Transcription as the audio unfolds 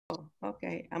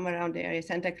Okay, I'm around the area,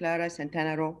 Santa Clara,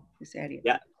 Santana Row, this area.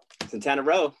 Yeah, Santana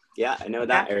Row. Yeah, I know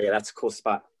that area. That's a cool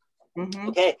spot. Mm-hmm.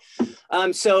 Okay,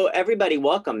 so everybody,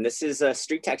 welcome. This is a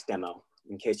StreetText demo.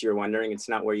 In case you're wondering, it's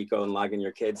not where you go and log in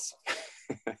your kids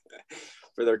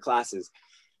for their classes.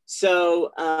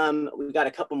 So we've got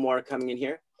a couple more coming in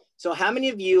here. So how many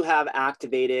of you have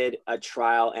activated a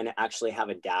trial and actually have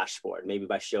a dashboard? Maybe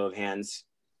by show of hands.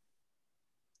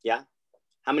 Yeah.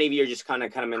 How many of you are just kind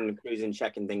of in cruising,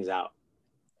 checking things out?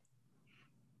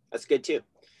 That's good too.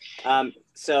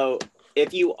 So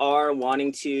if you are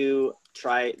wanting to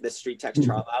try the StreetText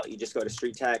trial out, you just go to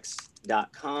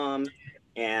StreetText.com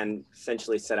and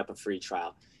essentially set up a free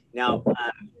trial. Now,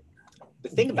 the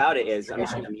thing about it is, I'm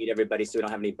just going to mute everybody so we don't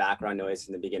have any background noise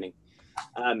in the beginning.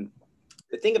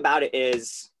 The thing about it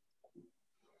is,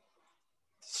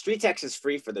 StreetText is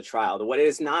free for the trial. What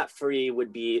is not free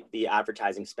would be the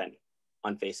advertising spend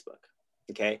on Facebook.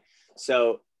 Okay,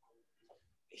 so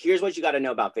here's what you got to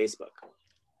know about Facebook.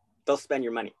 They'll spend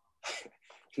your money.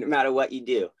 No matter what you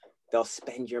do, they'll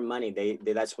spend your money.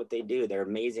 That's what they do. They're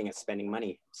amazing at spending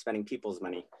money, spending people's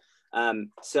money.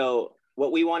 So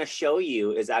what we want to show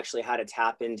you is actually how to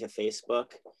tap into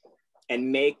Facebook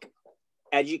and make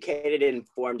educated and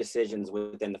informed decisions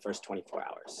within the first 24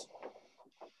 hours.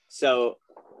 So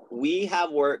we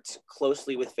have worked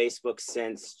closely with Facebook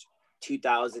since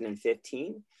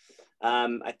 2015.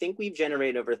 I think we've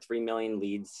generated over 3 million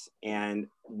leads, and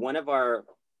one of our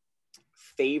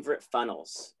favorite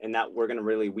funnels, and that we're going to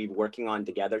really be working on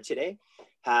together today,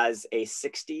 has a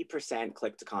 60%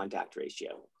 click to contact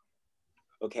ratio.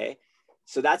 Okay,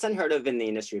 so that's unheard of in the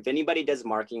industry. If anybody does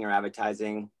marketing or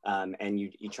advertising and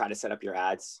you try to set up your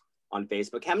ads on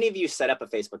Facebook, how many of you set up a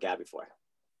Facebook ad before?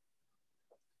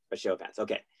 A show of hands.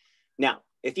 Okay, now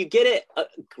if you get it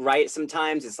right,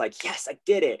 sometimes it's like, yes, I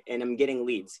did it and I'm getting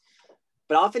leads.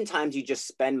 But oftentimes you just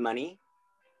spend money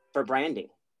for branding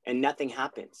and nothing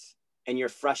happens and you're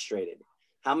frustrated.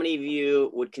 How many of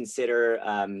you would consider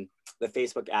the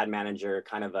Facebook ad manager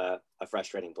kind of a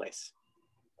frustrating place?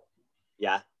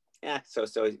 Yeah, so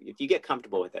if you get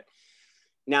comfortable with it.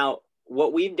 Now,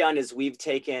 what we've done is we've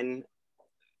taken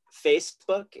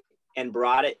Facebook and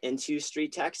brought it into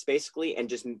StreetText basically and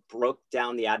just broke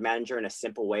down the ad manager in a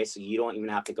simple way so you don't even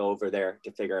have to go over there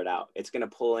to figure it out. It's going to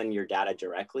pull in your data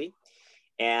directly.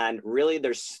 And really,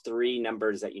 there's 3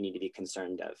 numbers that you need to be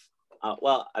concerned of.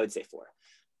 Well, I would say 4.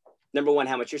 Number 1,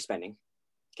 how much you're spending,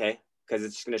 okay? Because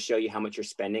it's going to show you how much you're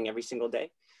spending every single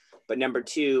day. But number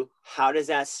 2, how does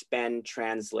that spend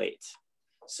translate?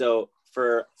 So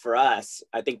for us,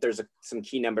 I think there's some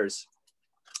key numbers.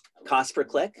 Cost per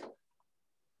click,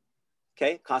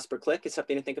 okay? Cost per click is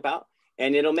something to think about.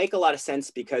 And it'll make a lot of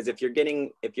sense because if you're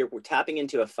tapping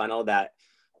into a funnel that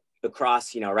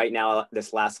across, right now,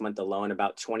 this last month alone,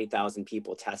 about 20,000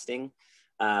 people testing,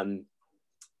 on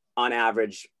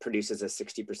average produces a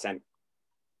 60%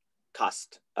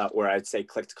 cost, or I'd say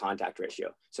click to contact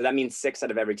ratio. So that means 6 out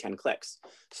of every 10 clicks.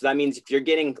 So that means if you're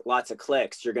getting lots of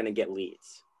clicks, you're going to get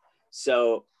leads.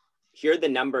 So here are the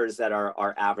numbers that are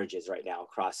our averages right now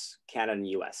across Canada and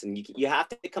US. And you have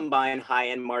to combine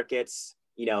high-end markets.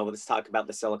 Let's talk about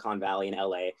the Silicon Valley in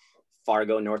LA,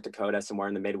 Fargo, North Dakota, somewhere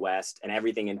in the Midwest, and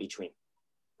everything in between,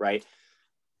 right?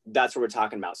 That's what we're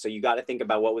talking about. So you got to think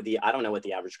about I don't know what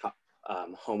the average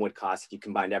home would cost if you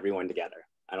combined everyone together.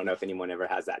 I don't know if anyone ever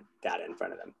has that data in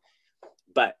front of them.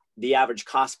 But the average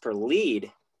cost per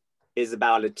lead is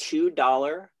about a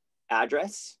 $2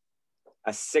 address,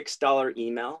 a $6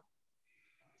 email,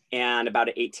 and about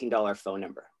an $18 phone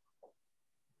number,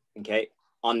 okay,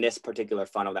 on this particular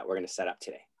funnel that we're going to set up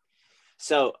today.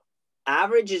 So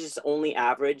average is only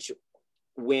average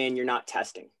when you're not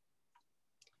testing.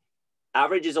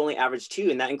 Average is only average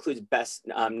too, and that includes best,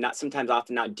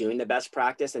 often not doing the best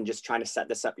practice and just trying to set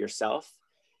this up yourself.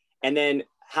 And then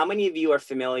how many of you are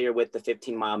familiar with the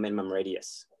 15-mile minimum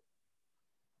radius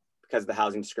because of the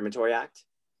Housing Discriminatory Act?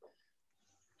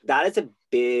 That is a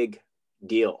big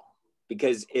deal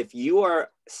because if you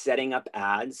are setting up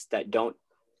ads that don't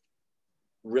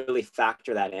really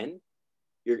factor that in,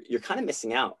 you're kind of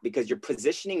missing out because you're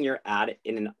positioning your ad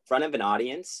in front of an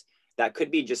audience that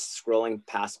could be just scrolling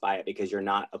past by it because you're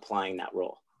not applying that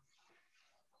role.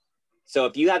 So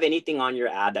if you have anything on your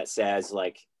ad that says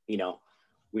like,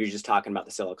 we were just talking about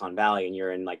the Silicon Valley and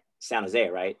you're in like San Jose,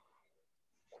 right?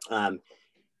 And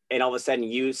all of a sudden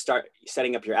you start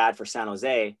setting up your ad for San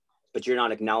Jose, but you're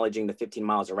not acknowledging the 15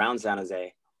 miles around San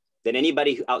Jose, then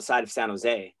anybody outside of San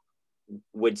Jose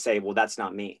would say, well, that's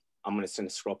not me. I'm just going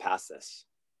to scroll past this.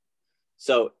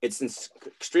 So it's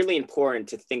extremely important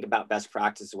to think about best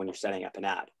practices when you're setting up an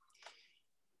ad.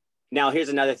 Now, here's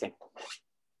another thing.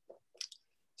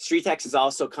 StreetText has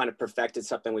also kind of perfected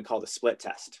something we call the split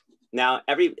test. Now,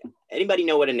 anybody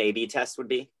know what an A/B test would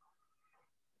be?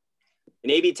 An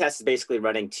A/B test is basically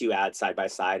running two ads side by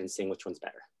side and seeing which one's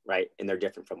better, right? And they're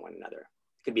different from one another.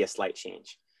 It could be a slight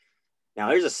change. Now,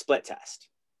 here's a split test.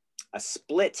 A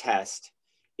split test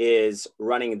is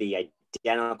running the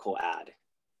identical ad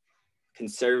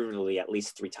conservatively at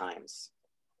least 3 times.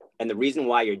 And the reason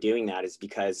why you're doing that is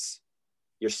because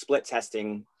you're split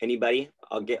testing. Anybody?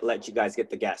 Let you guys get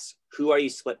the guess. Who are you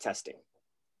split testing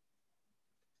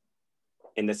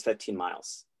in this 15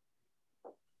 miles?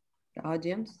 The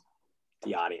audience.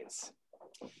 The audience.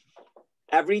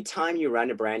 Every time you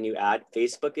run a brand new ad,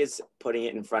 Facebook is putting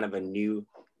it in front of a new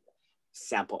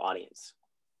sample audience.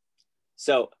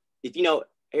 So if you know,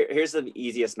 here's the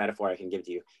easiest metaphor I can give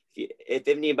to you. If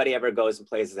anybody ever goes and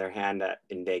plays their hand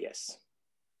in Vegas,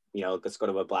 you know, let's go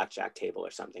to a blackjack table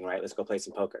or something, right? Let's go play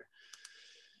some poker.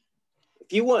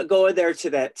 If you want to go there to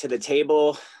the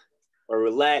table or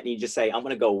roulette and you just say, I'm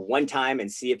going to go one time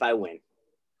and see if I win.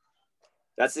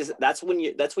 That's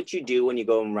what you do when you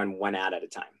go and run one ad at a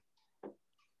time.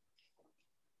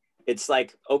 It's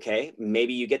like, okay,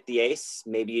 maybe you get the ace,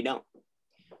 maybe you don't.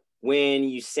 When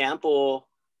you sample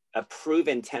a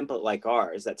proven template like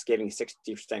ours that's giving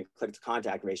 60% click to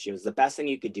contact ratios, the best thing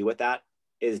you could do with that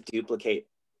is duplicate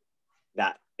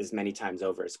that as many times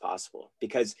over as possible,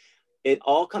 because it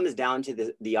all comes down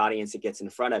to the audience it gets in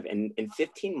front of. And in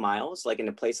 15 miles, like in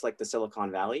a place like the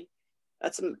Silicon Valley,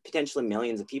 that's potentially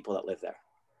millions of people that live there.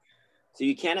 So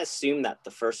you can't assume that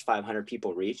the first 500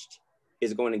 people reached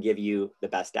is going to give you the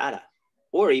best data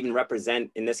or even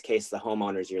represent, in this case, the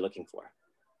homeowners you're looking for.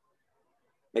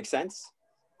 Make sense?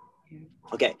 Yeah.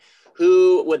 Okay,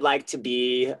 who would like to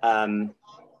be,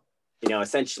 you know,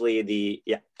 essentially the,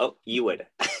 yeah, oh, you would.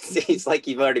 It's like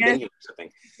you've already been here or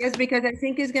something. Yes, because I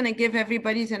think it's going to give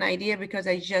everybody's an idea, because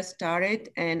I just started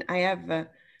and I have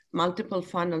multiple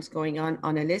funnels going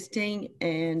on a listing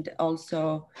and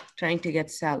also trying to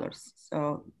get sellers.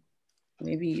 So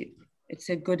maybe it's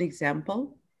a good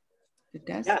example to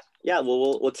test. Yeah.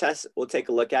 Well, we'll test. We'll take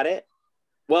a look at it.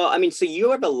 Well, I mean, so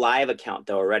you have a live account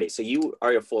though already, so you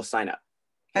are your full sign up.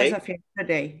 Okay? As of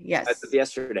yesterday, yes. As of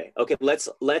yesterday. Okay,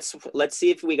 let's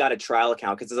see if we got a trial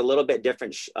account, because it's a little bit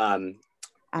different.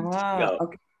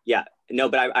 Okay. Yeah, no,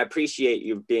 but I appreciate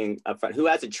you being upfront. Who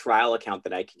has a trial account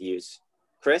that I could use?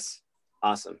 Chris?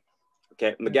 Awesome.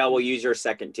 Okay, Miguel, we'll use your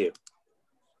second too.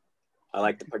 I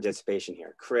like the participation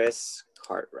here. Chris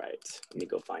Cartwright. Let me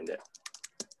go find it.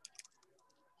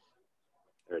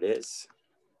 There it is.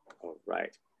 All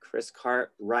right. Chris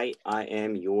Cartwright, I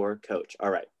am your coach.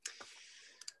 All right.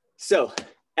 So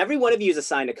every one of you is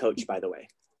assigned a coach, by the way.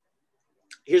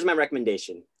 Here's my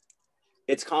recommendation.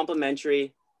 It's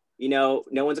complimentary. You know,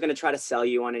 no one's going to try to sell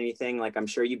you on anything. Like, I'm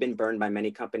sure you've been burned by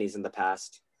many companies in the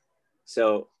past.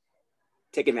 So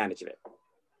take advantage of it.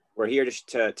 We're here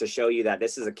to show you that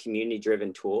this is a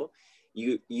community-driven tool.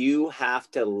 You have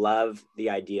to love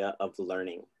the idea of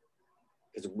learning,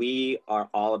 because we are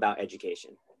all about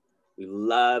education. We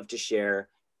love to share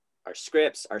our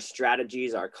scripts, our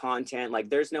strategies, our content. Like,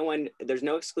 there's no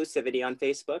exclusivity on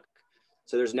Facebook.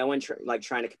 So there's no one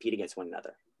trying to compete against one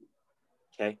another.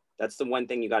 Okay. That's the one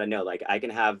thing you got to know. Like, I can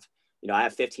have, you know, I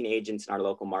have 15 agents in our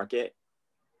local market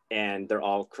and they're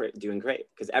all doing great,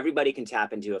 because everybody can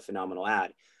tap into a phenomenal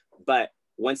ad. But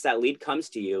once that lead comes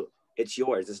to you, it's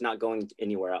yours. It's not going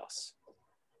anywhere else.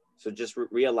 So just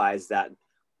realize that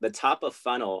the top of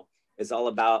funnel is all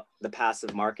about the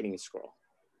passive marketing scroll.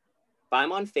 If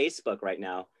I'm on Facebook right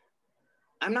now,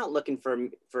 I'm not looking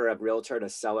for a realtor to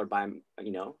sell or buy,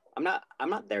 you know, I'm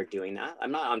not there doing that.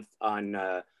 I'm not on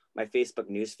my Facebook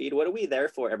newsfeed. What are we there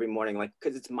for every morning? Like,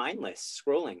 because it's mindless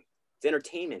scrolling. It's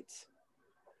entertainment,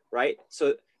 right?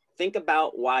 So think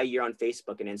about why you're on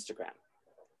Facebook and Instagram.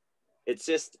 It's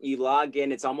just, you log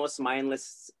in, it's almost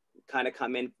mindless, kind of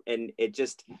come in and it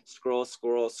just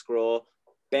scroll.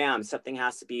 Bam, something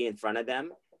has to be in front of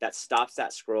them that stops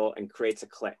that scroll and creates a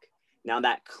click. Now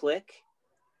that click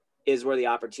is where the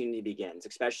opportunity begins,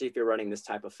 especially if you're running this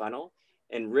type of funnel.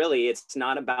 And really, it's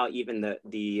not about even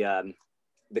the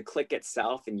click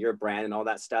itself and your brand and all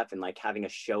that stuff and like having a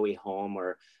showy home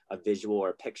or a visual or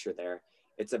a picture there.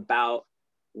 It's about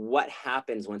what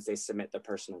happens once they submit their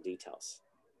personal details.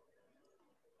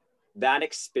 That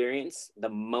experience, the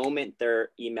moment their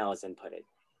email is inputted,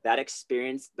 that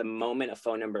experience, the moment a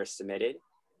phone number is submitted,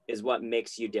 is what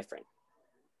makes you different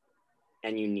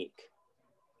and unique,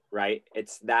 right?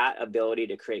 It's that ability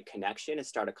to create connection and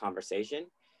start a conversation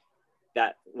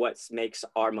that what makes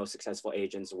our most successful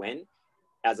agents win,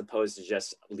 as opposed to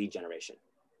just lead generation.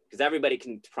 Because everybody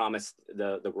can promise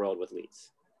the world with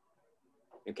leads,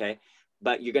 okay?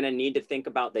 but you're going to need to think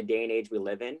about the day and age we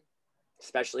live in,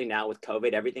 especially now with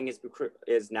COVID. Everything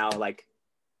is now like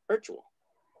virtual,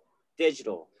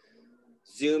 digital.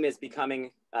 Zoom is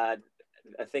becoming a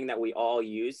thing that we all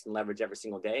use and leverage every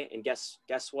single day. And guess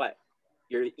what?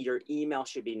 Your email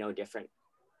should be no different.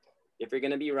 If you're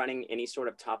going to be running any sort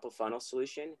of top of funnel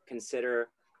solution, consider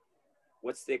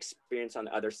what's the experience on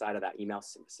the other side of that email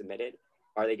submitted.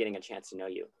 Are they getting a chance to know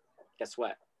you? Guess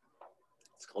what?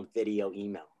 It's called video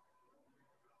email.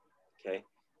 Okay,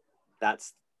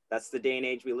 that's the day and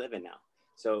age we live in now.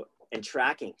 So, and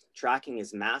tracking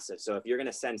is massive. So if you're going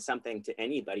to send something to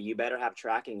anybody, you better have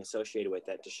tracking associated with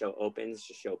it to show opens,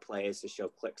 to show plays, to show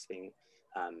clicks being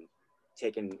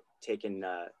taken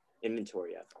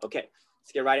inventory of. Okay,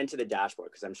 let's get right into the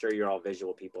dashboard because I'm sure you're all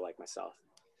visual people like myself.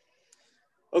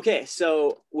 Okay,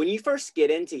 so when you first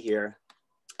get into here,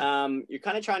 you're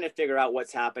kind of trying to figure out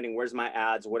what's happening. Where's my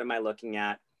ads? What am I looking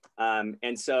at?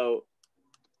 And so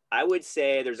I would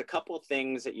say there's a couple of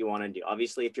things that you want to do.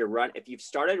 Obviously, if you've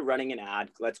started running an ad,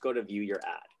 let's go to view your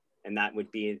ad. And that would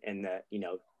be in the,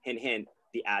 hint, hint,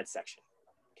 the ad section.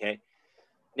 Okay.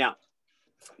 Now,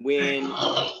 when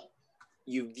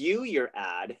you view your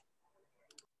ad,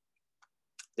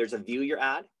 there's a view your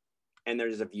ad and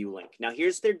there's a view link. Now,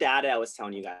 here's their data I was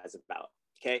telling you guys about.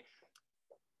 Okay.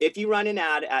 If you run an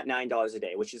ad at $9 a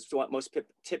day, which is what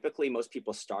typically most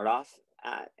people start off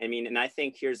at. I mean, and I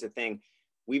think here's the thing.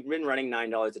 We've been running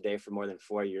 $9 a day for more than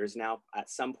 4 years now. At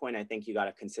some point, I think you got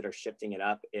to consider shifting it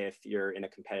up if you're in a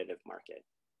competitive market.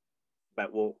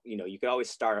 But you could always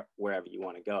start wherever you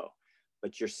want to go,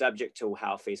 but you're subject to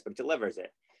how Facebook delivers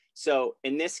it. So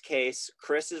in this case,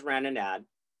 Chris has ran an ad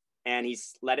and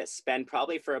he's let it spend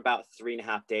probably for about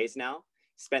 3.5 days now,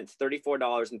 spent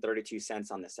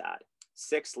 $34.32 on this ad.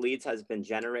 6 leads has been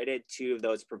generated. 2 of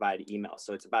those provide email.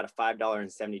 So it's about a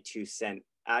 $5.72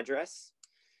 address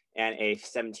and a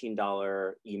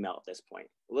 $17 email at this point.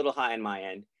 A little high on my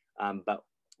end, but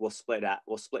we'll split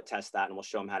test that and we'll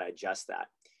show them how to adjust that.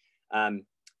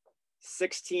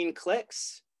 16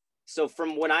 clicks. So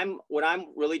from what I'm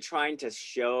really trying to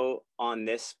show on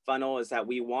this funnel is that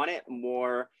we want it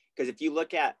more, because if you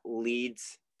look at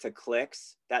leads to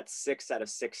clicks, that's 6 out of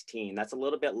 16. That's a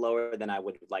little bit lower than I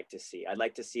would like to see. I'd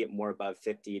like to see it more above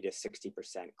 50 to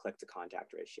 60% click to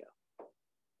contact ratio.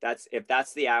 If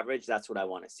that's the average, that's what I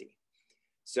want to see.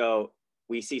 So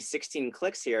we see 16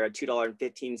 clicks here, a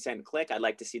 $2.15 click. I'd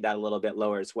like to see that a little bit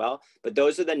lower as well. But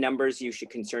those are the numbers you should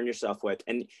concern yourself with.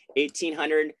 And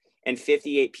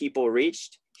 1,858 people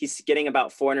reached. He's getting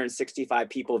about 465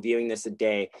 people viewing this a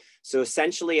day. So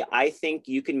essentially, I think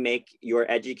you can make your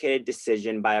educated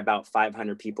decision by about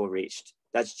 500 people reached.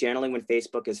 That's generally when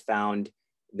Facebook has found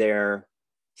their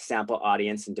sample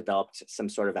audience and developed some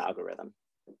sort of algorithm.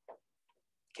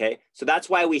 Okay, so that's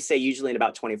why we say usually in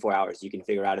about 24 hours, you can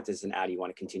figure out if this is an ad you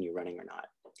want to continue running or not.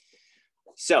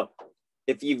 So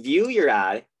if you view your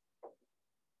ad,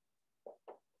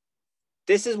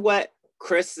 this is what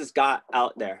Chris has got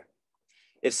out there.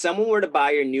 If someone were to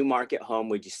buy your new market home,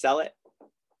 would you sell it?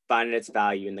 Find its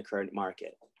value in the current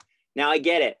market. Now I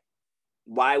get it.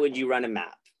 Why would you run a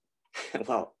map?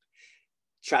 Well,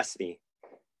 trust me,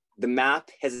 the map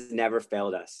has never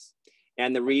failed us.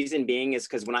 And the reason being is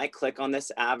because when I click on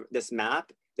this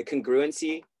map, the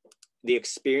congruency, the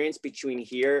experience between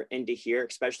here and to here,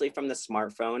 especially from the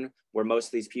smartphone, where most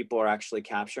of these people are actually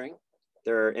capturing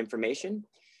their information,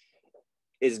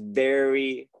 is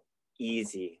very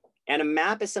easy. And a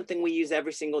map is something we use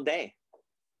every single day,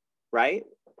 right?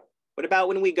 What about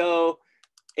when we go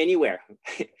anywhere?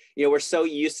 We're so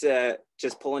used to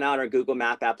just pulling out our Google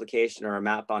Map application or a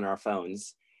map on our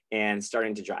phones and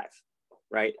starting to drive.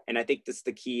 Right. And I think that's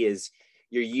the key is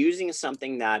you're using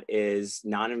something that is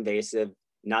non-invasive,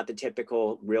 not the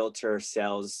typical realtor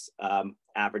sales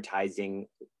advertising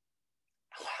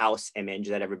house image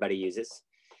that everybody uses.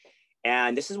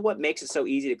 And this is what makes it so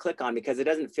easy to click on because it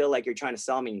doesn't feel like you're trying to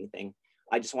sell me anything.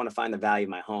 I just want to find the value of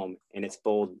my home and it's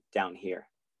bold down here.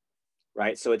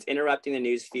 Right. So it's interrupting the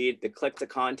news feed. The click to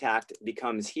contact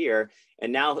becomes here.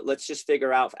 And now let's just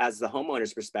figure out as the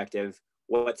homeowner's perspective,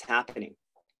 what's happening.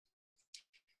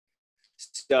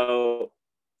 So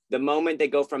the moment they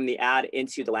go from the ad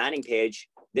into the landing page,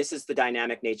 this is the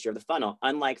dynamic nature of the funnel.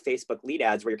 Unlike Facebook lead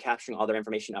ads where you're capturing all their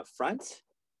information up front,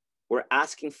 we're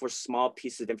asking for small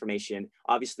pieces of information.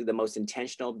 Obviously, the most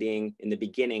intentional being in the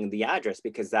beginning, the address,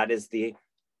 because that is the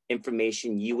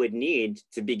information you would need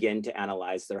to begin to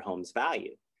analyze their home's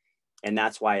value. And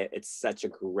that's why it's such a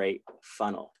great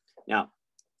funnel. Now,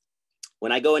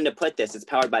 when I go in to put this, it's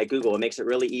powered by Google. It makes it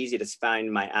really easy to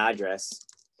find my address.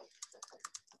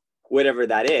 Whatever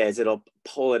that is, it'll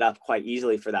pull it up quite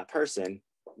easily for that person.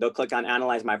 They'll click on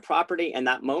analyze my property. And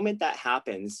that moment that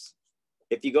happens,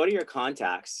 if you go to your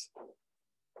contacts,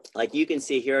 like you can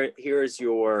see here, here's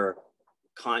your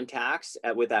contacts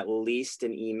with at least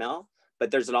an email,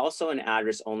 but there's also an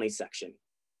address only section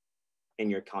in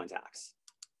your contacts.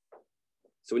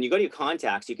 So when you go to your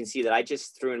contacts, you can see that I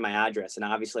just threw in my address, and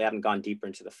obviously I haven't gone deeper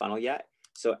into the funnel yet.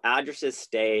 So addresses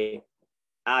stay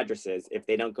addresses if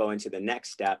they don't go into the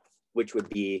next step, which would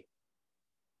be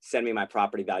send me my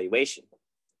property valuation.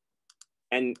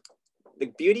 And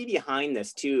the beauty behind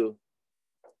this too,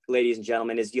 ladies and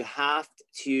gentlemen, is you have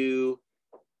to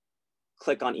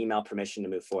click on email permission to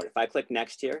move forward. If I click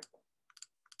next here,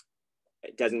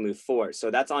 it doesn't move forward.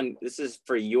 So that's on, this is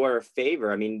for your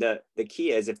favor. I mean, the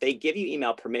key is if they give you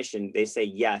email permission, they say,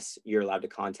 yes, you're allowed to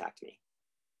contact me.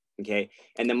 Okay.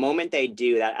 And the moment they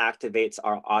do, that activates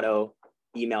our auto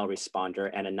email responder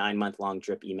and a 9-month-long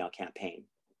drip email campaign.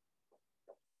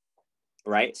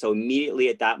 Right. So immediately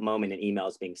at that moment, an email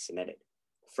is being submitted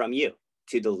from you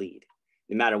to the lead,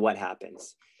 no matter what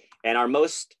happens. And our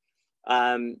most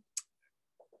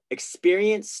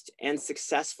experienced and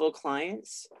successful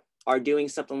clients are doing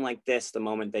something like this the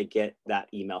moment they get that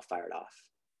email fired off.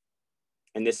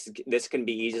 And this can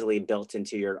be easily built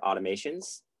into your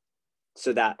automations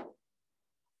so that,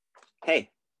 hey,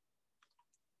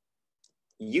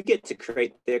 you get to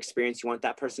create the experience you want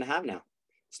that person to have now.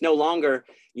 It's no longer,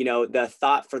 you know, the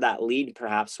thought for that lead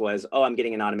perhaps was, oh, I'm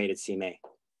getting an automated CMA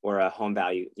or a home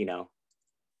value, you know,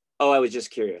 oh, I was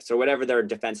just curious, or whatever their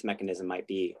defense mechanism might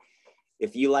be.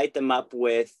 If you light them up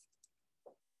with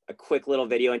a quick little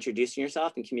video introducing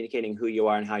yourself and communicating who you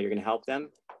are and how you're going to help them,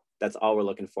 that's all we're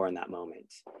looking for in that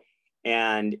moment.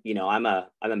 And, you know, I'm a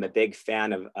big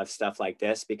fan of stuff like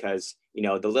this because, you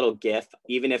know, the little GIF,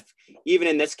 even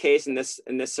in this case, in this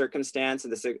circumstance,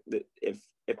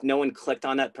 if no one clicked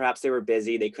on that, perhaps they were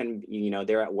busy, they couldn't, you know,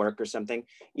 they're at work or something.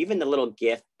 Even the little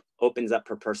GIF opens up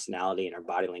her personality and her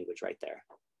body language right there.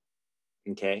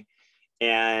 Okay.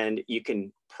 And you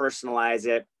can personalize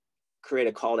it, create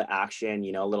a call to action,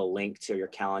 you know, a little link to your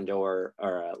calendar or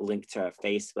a link to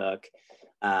Facebook,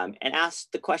 and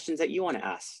ask the questions that you want to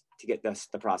ask to get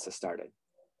the process started,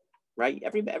 right?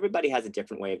 Everybody has a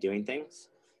different way of doing things.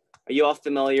 Are you all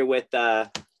familiar with,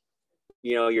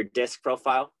 you know, your DISC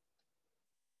profile,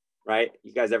 right?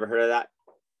 You guys ever heard of that?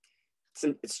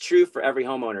 It's true for every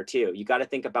homeowner too. You got to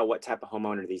think about what type of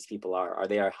homeowner these people are. Are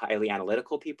they highly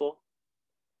analytical people?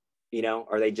 You know,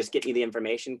 are they just getting you the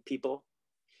information people?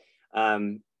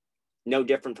 No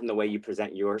different from the way you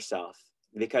present yourself,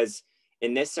 because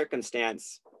in this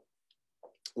circumstance,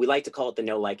 we like to call it the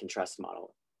know, like, and trust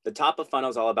model. The top of funnel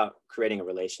is all about creating a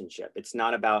relationship. It's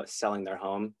not about selling their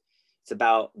home. It's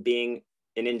about being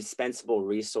an indispensable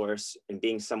resource and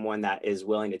being someone that is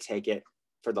willing to take it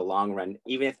for the long run,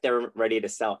 even if they're ready to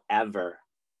sell ever.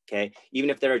 Okay. Even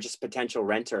if they're just potential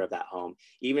renter of that home,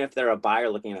 even if they're a buyer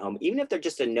looking at a home, even if they're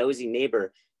just a nosy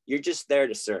neighbor, you're just there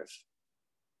to serve.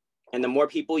 And the more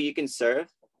people you can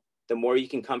serve, the more you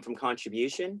can come from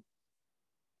contribution,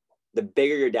 the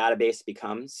bigger your database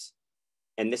becomes.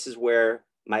 And this is where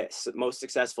my most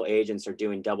successful agents are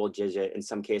doing double digit. In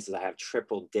some cases, I have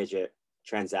triple digit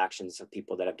transactions of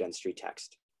people that have done StreetText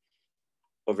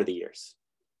over the years,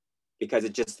 because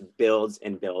it just builds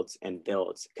and builds and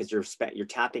builds, because you're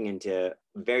tapping into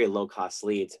very low cost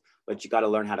leads, but you got to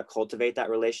learn how to cultivate that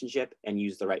relationship and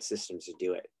use the right systems to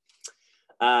do it.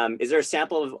 Is there a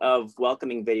sample of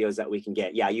welcoming videos that we can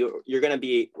get? Yeah, we're going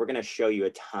to show you a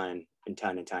ton.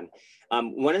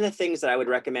 One of the things that I would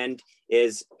recommend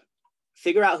is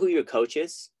figure out who your coach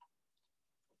is.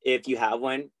 If you have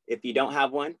one, if you don't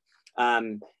have one,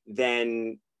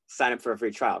 then sign up for a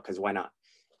free trial, because why not?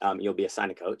 You'll be assigned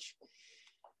a coach.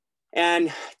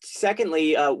 And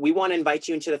secondly, we want to invite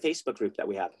you into the Facebook group that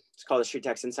we have. It's called the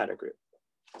StreetText Insider Group.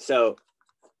 So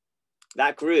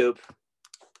that group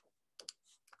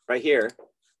right here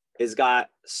has got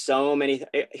so many.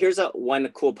 Here's one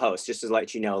cool post just to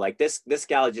let you know, like this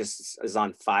gal just is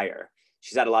on fire.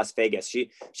 She's out of Las Vegas.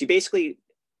 She basically,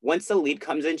 once the lead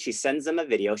comes in, she sends them a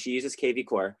video. She uses KV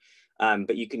Core,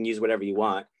 but you can use whatever you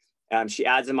want. She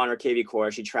adds them on her KV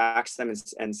Core. She tracks them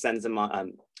and sends them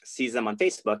on, sees them on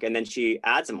Facebook, and then she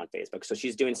adds them on Facebook. So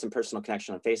she's doing some personal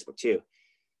connection on Facebook too.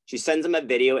 She sends them a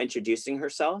video introducing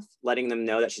herself, letting them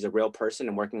know that she's a real person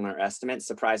and working on her estimate.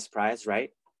 Surprise, surprise, right?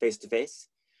 Face to face.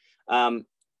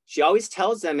 She always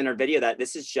tells them in her video that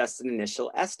this is just an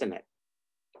initial estimate.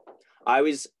 I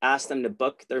always ask them to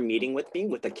book their meeting with me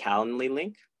with a Calendly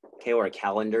link, okay, or a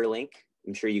calendar link.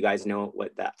 I'm sure you guys know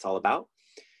what that's all about.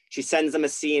 She sends them a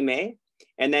CMA,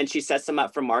 and then she sets them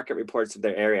up for market reports of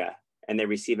their area, and they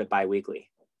receive it bi-weekly.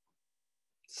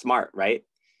 Smart, right?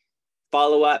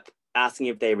 Follow up, asking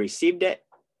if they received it,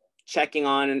 checking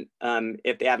on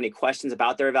if they have any questions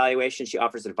about their evaluation. She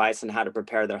offers advice on how to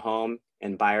prepare their home,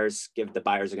 and give the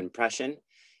buyers a good impression.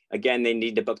 Again, they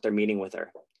need to book their meeting with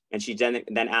her. And she then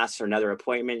asks for another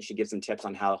appointment. She gives them tips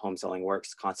on how home selling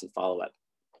works, constant follow-up.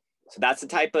 So that's the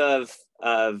type of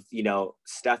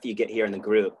stuff you get here in the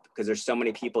group, because there's so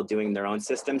many people doing their own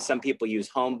systems. Some people use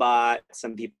HomeBot.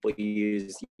 Some people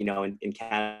use, in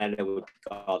Canada, would be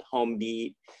called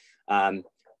HomeBeat.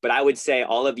 But I would say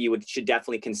all of you should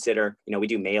definitely consider, we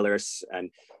do mailers,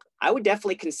 and I would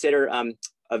definitely consider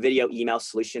a video email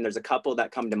solution. There's a couple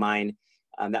that come to mind.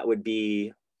 That would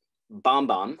be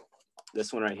BombBomb.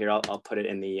 This one right here, I'll put it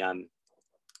in the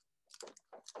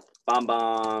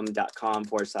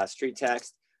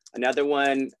bombbomb.com/StreetText. Another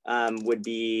one would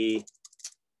be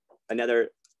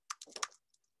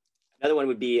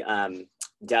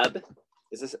Dub.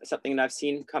 Is this something that I've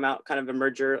seen come out, kind of a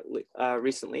merger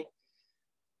recently?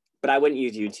 But I wouldn't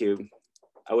use YouTube.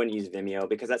 I wouldn't use Vimeo,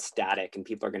 because that's static and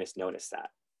people are going to notice that.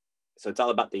 So it's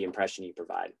all about the impression you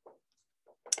provide.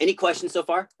 Any questions so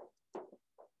far?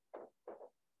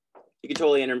 You can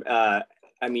totally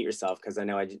unmute yourself, because I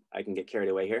know I can get carried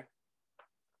away here.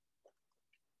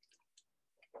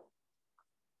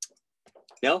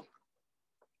 No?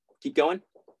 Keep going?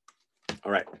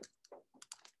 All right.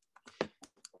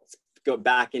 Let's go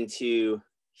back into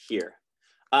here.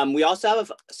 We also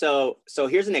have, so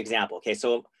here's an example. Okay,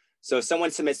 so if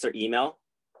someone submits their email,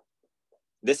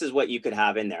 this is what you could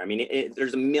have in there. I mean,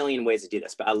 there's a million ways to do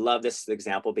this, but I love this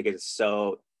example because it's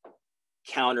so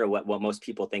counter what most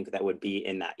people think that would be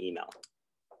in that email.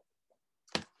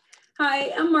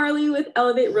 Hi, I'm Marley with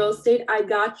Elevate Real Estate. I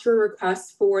got your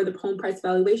request for the home price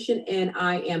valuation and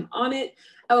I am on it.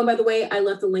 Oh, and by the way, I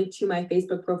left a link to my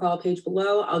Facebook profile page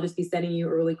below. I'll just be sending you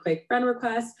a really quick friend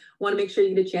request. Want to make sure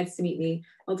you get a chance to meet me.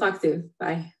 I'll talk soon.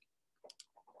 Bye.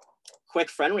 Quick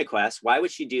friend request. Why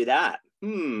would she do that?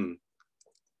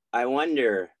 I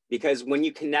wonder, because when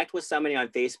you connect with somebody on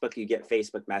Facebook, you get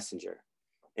Facebook Messenger.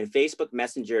 And Facebook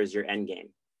Messenger is your end game.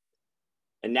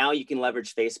 And now you can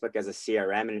leverage Facebook as a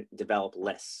CRM and develop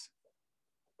lists.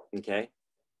 Okay?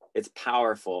 It's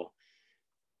powerful.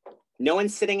 No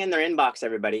one's sitting in their inbox,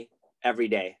 everybody, every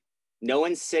day. No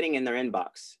one's sitting in their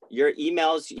inbox. Your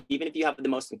emails, even if you have the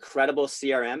most incredible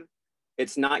CRM,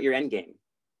 it's not your end game.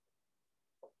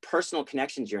 Personal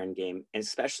connections your end game, and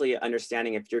especially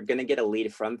understanding if you're going to get a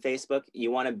lead from Facebook, you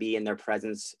want to be in their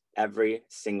presence every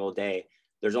single day.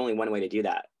 There's only one way to do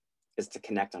that, is to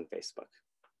connect on Facebook.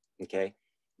 Okay?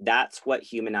 That's what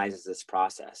humanizes this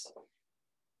process.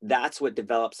 That's what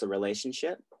develops a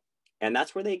relationship. And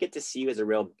that's where they get to see you as a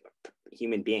real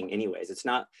human being anyways. It's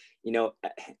not, you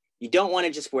don't want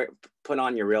to just put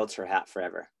on your realtor hat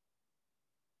forever.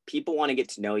 People want to get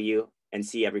to know you and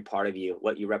see every part of you,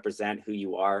 what you represent, who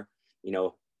you are,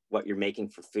 what you're making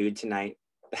for food tonight.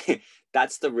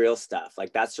 That's the real stuff.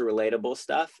 Like, that's the relatable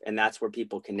stuff. And that's where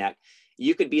people connect.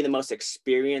 You could be the most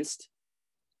experienced,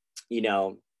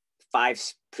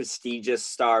 5 prestigious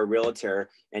star realtor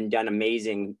and done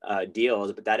amazing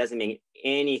deals, but that doesn't mean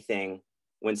anything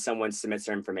when someone submits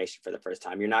their information for the first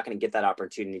time. You're not going to get that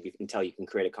opportunity until you can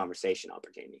create a conversation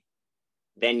opportunity.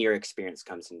 Then your experience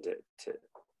comes into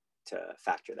to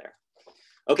factor there.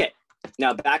 Okay,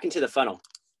 now back into the funnel.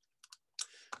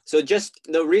 So just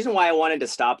the reason why I wanted to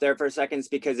stop there for a second is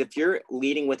because if you're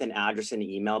leading with an address and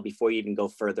email before you even go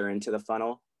further into the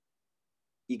funnel,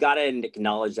 you got to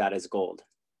acknowledge that as gold.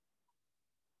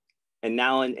 And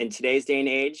now in today's day and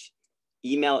age,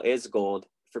 email is gold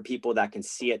for people that can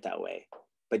see it that way.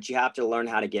 But you have to learn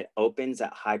how to get opens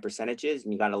at high percentages,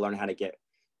 and you got to learn how to get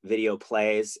video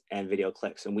plays and video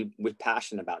clicks. And we're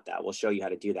passionate about that. We'll show you how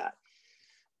to do that.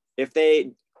 If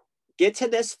they get to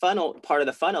this funnel, part of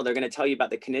the funnel, they're going to tell you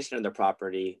about the condition of their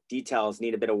property, details,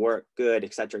 need a bit of work, good,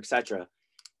 et cetera, et cetera.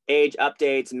 Age,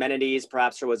 updates, amenities,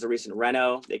 perhaps there was a recent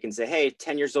reno. They can say, hey,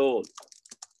 10 years old.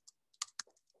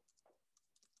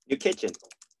 New kitchen,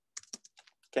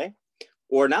 okay?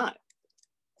 Or not.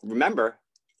 Remember,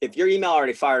 if your email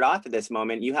already fired off at this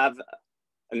moment, you have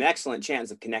an excellent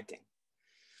chance of connecting.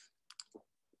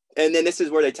 And then this is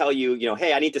where they tell you,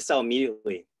 hey, I need to sell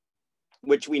immediately,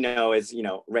 which we know is,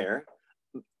 rare.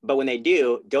 But when they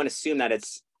do, don't assume that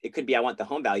it could be, I want the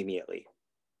home value immediately.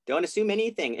 Don't assume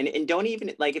anything. And don't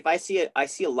even, like, if I see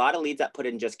a lot of leads that put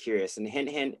in just curious, and hint,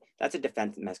 hint, that's a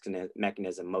defense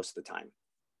mechanism most of the time.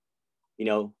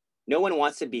 No one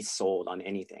wants to be sold on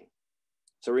anything.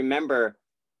 So remember,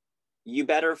 you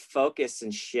better focus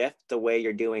and shift the way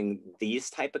you're doing these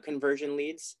type of conversion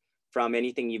leads from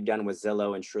anything you've done with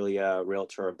Zillow and Trulia,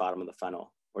 Realtor, or bottom of the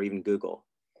funnel, or even Google.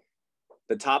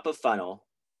 The top of funnel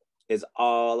is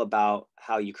all about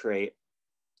how you create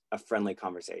a friendly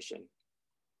conversation,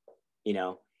 you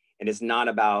know, and it's not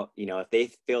about, you know, if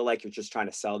they feel like you're just trying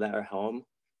to sell their home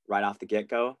right off the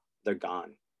get-go, they're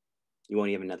gone. You won't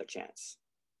even have another chance.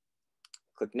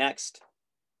 Click next.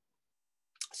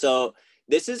 So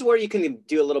this is where you can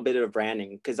do a little bit of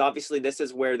branding, because obviously this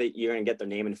is where you're gonna get their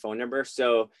name and phone number.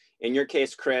 So in your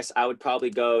case, Chris, I would probably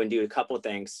go and do a couple of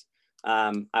things.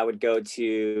 I would go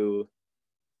to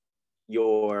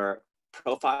your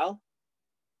profile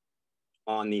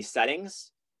on the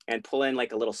settings and pull in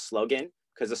like a little slogan,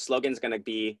 because the slogan is going to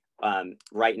be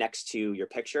right next to your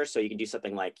picture. So you can do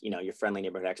something like, you know, your friendly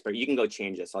neighborhood expert. You can go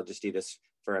change this. I'll just do this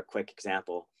for a quick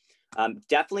example.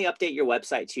 Definitely update your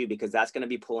website too, because that's going to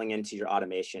be pulling into your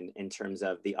automation in terms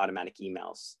of the automatic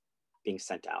emails being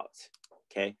sent out.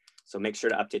 Okay, so make sure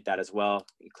to update that as well.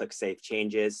 You click Save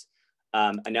Changes.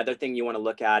 Another thing you want to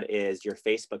look at is your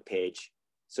Facebook page.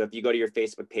 So if you go to your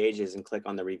Facebook pages and click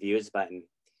on the reviews button,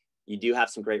 you do have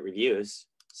some great reviews.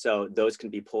 So those can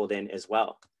be pulled in as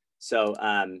well. So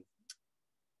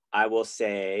I will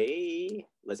say,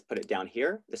 let's put it down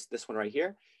here, this one right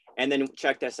here. And then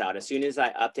check this out. As soon as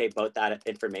I update both that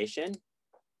information,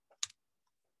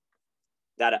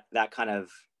 that kind of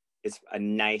is a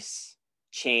nice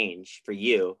change for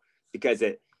you, because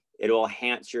it will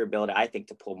enhance your ability, I think,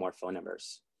 to pull more phone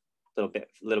numbers. A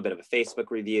little bit of a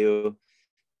Facebook review,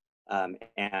 and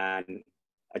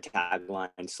a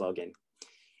tagline slogan.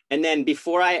 And then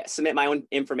before I submit my own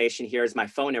information, here's my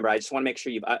phone number. I just want to make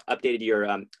sure you've updated your,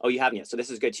 oh, you haven't yet. So this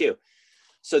is good too.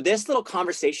 So this little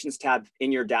conversations tab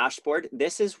in your dashboard,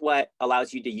 this is what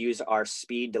allows you to use our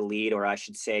speed to lead, or I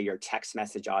should say your text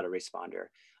message autoresponder.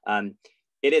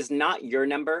 It is not your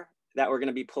number that we're going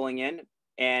to be pulling in,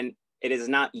 and it is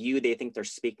not you they think they're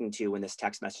speaking to when this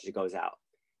text message goes out.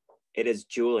 It is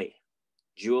Julie.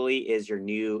 Julie is your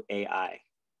new AI.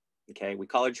 Okay, we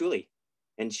call her Julie.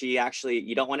 And she actually,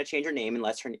 you don't want to change her name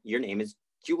unless your name is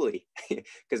Julie,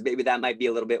 because maybe that might be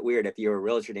a little bit weird if you're a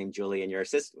realtor named Julie and your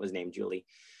assistant was named Julie.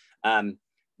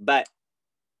 But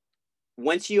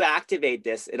once you activate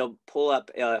this, it'll pull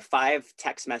up a 5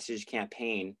 text message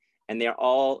campaign, and they're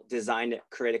all designed to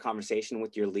create a conversation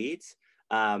with your leads.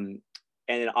 And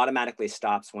it automatically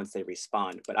stops once they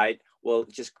respond. But I will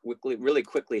just really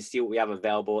quickly see what we have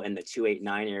available in the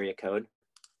 289 area code.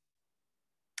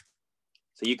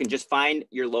 So you can just find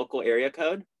your local area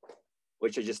code,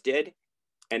 which I just did,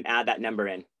 and add that number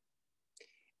in.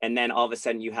 And then all of a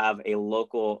sudden you have a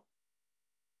local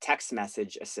text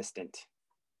message assistant,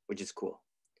 which is cool.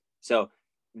 So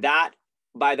that,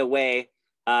 by the way,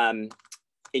 in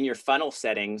your funnel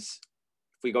settings,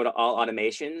 if we go to all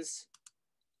automations,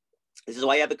 this is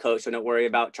why you have the code, so don't worry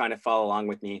about trying to follow along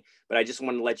with me. But I just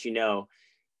want to let you know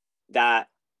that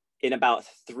in about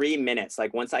 3 minutes,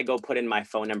 like once I go put in my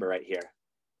phone number right here,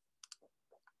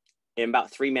 in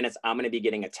about 3 minutes, I'm going to be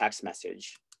getting a text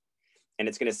message. And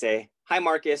it's going to say, "Hi,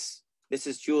 Marcus. This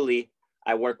is Julie.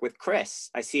 I work with Chris.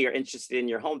 I see you're interested in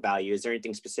your home value. Is there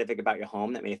anything specific about your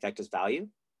home that may affect his value?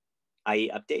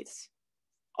 i.e. updates."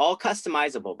 All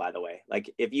customizable, by the way. Like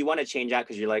if you want to change that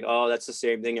because you're like, "Oh, that's the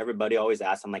same thing everybody always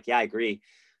asks." I'm like, yeah, I agree.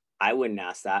 I wouldn't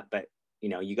ask that, but you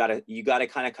know, you gotta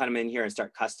kind of come in here and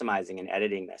start customizing and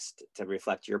editing this to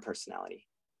reflect your personality.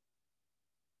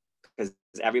 Because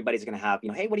everybody's going to have, you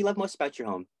know, "Hey, what do you love most about your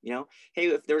home? You know, hey,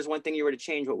 if there was one thing you were to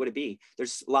change, what would it be?"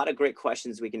 There's a lot of great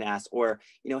questions we can ask. Or,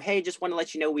 you know, "Hey, just want to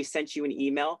let you know we sent you an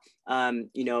email.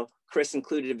 You know, Chris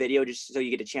included a video just so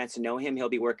you get a chance to know him. He'll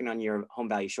be working on your home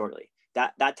value shortly."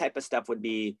 That type of stuff would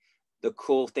be the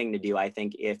cool thing to do, I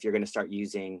think, if you're going to start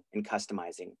using and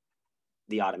customizing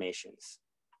the automations.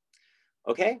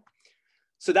 Okay,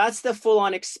 so that's the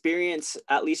full-on experience,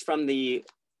 at least from the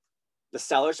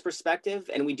seller's perspective.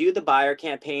 And we do the buyer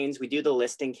campaigns, we do the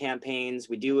listing campaigns,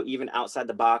 we do even outside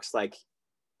the box, like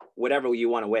whatever you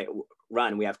want to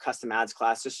run. We have custom ads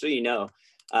classes. So you know,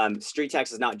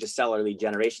 StreetText is not just seller lead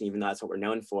generation, even though that's what we're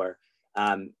known for.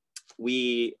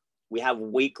 We have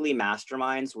weekly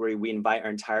masterminds where we invite our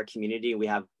entire community. We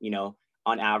have, you know,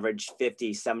 on average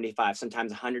 50, 75,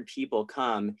 sometimes 100 people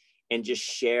come and just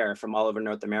share from all over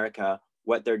North America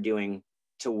what they're doing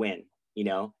to win. You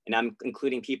know, and I'm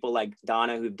including people like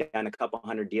Donna, who've done a couple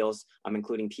hundred deals. I'm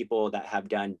including people that have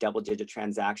done double-digit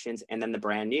transactions, and then the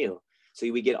brand new. So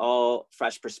we get all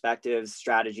fresh perspectives,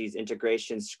 strategies,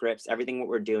 integrations, scripts, everything what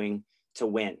we're doing to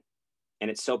win. And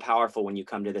it's so powerful when you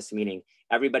come to this meeting.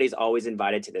 Everybody's always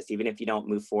invited to this, even if you don't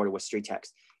move forward with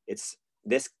StreetText. It's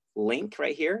this link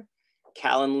right here,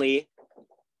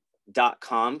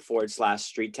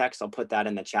 calendly.com/StreetText. I'll put that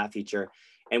in the chat feature.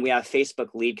 And we have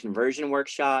Facebook lead conversion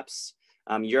workshops.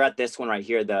 You're at this one right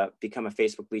here, the Become a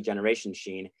Facebook Lead Generation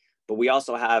Machine. But we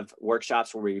also have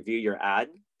workshops where we review your ad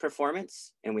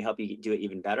performance and we help you do it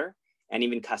even better, and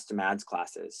even custom ads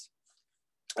classes.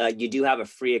 You do have a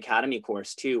free academy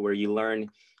course too, where you learn,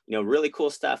 really cool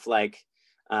stuff like,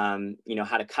 how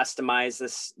to customize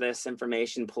this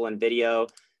information, pull in video.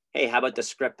 Hey, how about the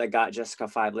script that got Jessica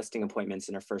 5 listing appointments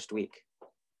in her first week?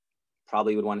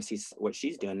 Probably would want to see what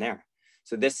she's doing there.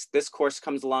 So this course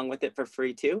comes along with it for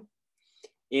free too.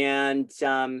 And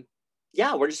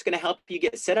yeah, we're just going to help you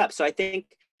get set up. So I think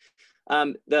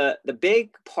the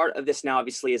big part of this now,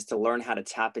 obviously, is to learn how to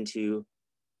tap into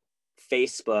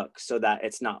Facebook so that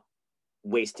it's not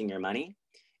wasting your money,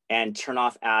 and turn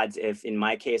off ads. If, in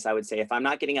my case, I would say if I'm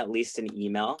not getting at least an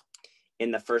email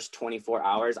in the first 24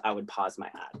 hours, I would pause my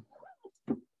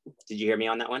ad. Did you hear me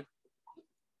on that one?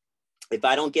 If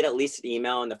I don't get at least an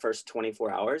email in the first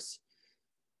 24 hours,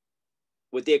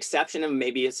 with the exception of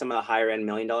maybe some of the higher end $1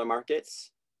 million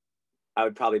markets, I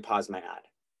would probably pause my ad.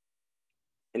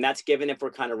 And that's given if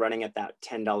we're kind of running at that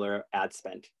 $10 ad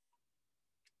spend.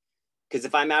 Because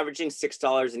if I'm averaging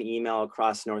 $6 an email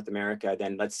across North America,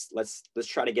 then let's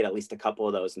try to get at least a couple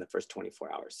of those in the first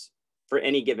 24 hours for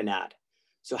any given ad.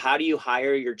 So how do you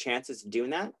higher your chances of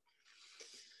doing that?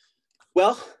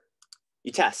 Well,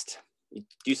 you test. You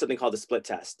do something called the split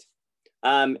test.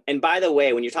 And by the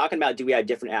way, when you're talking about, do we have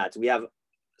different ads? We have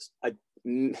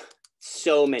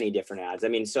so many different ads. I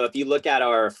mean, so if you look at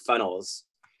our funnels,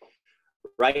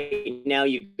 right now,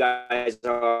 you guys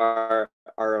are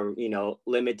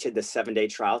limited to 7-day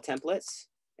trial templates,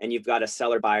 and you've got a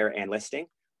seller, buyer, and listing.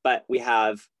 But we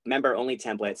have member-only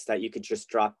templates that you could just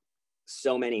drop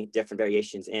so many different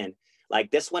variations in.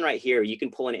 Like this one right here, you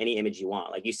can pull in any image you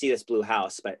want. Like you see this blue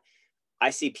house, but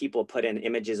I see people put in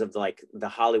images of like the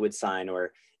Hollywood sign,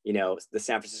 or the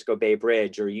San Francisco Bay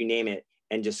Bridge, or you name it,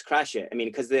 and just crush it. I mean,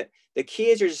 because the key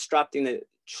is you're just stopping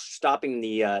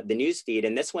the news feed.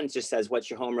 And this one just says, what's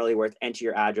your home really worth? Enter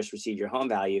your address, receive your home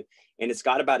value. And it's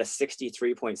got about a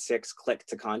 63.6 click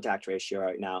to contact ratio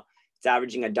right now. It's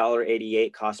averaging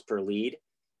 $1.88 cost per lead,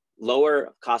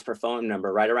 lower cost per phone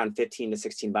number, right around 15 to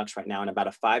 16 bucks right now, and about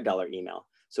a $5 email.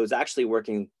 So it's actually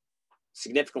working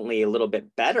significantly a little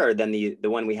bit better than the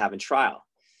one we have in trial.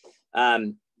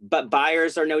 But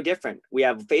buyers are no different. We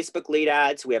have Facebook lead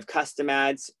ads, we have custom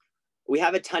ads. We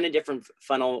have a ton of different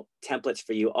funnel templates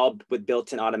for you, all with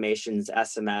built-in automations,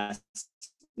 SMS,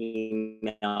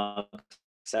 email,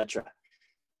 etc.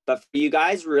 But for you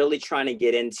guys really trying to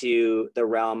get into the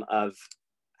realm of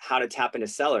how to tap into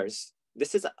sellers,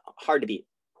 this is hard to beat.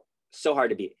 So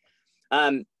hard to beat.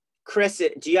 Chris,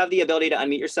 do you have the ability to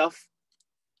unmute yourself?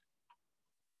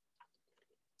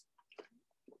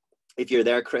 If you're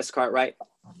there, Chris Cartwright.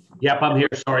 Yep, I'm here,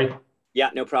 sorry. Yeah,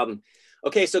 no problem.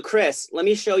 Okay, so Chris, let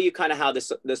me show you kind of how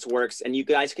this works, and you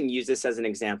guys can use this as an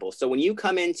example. So when you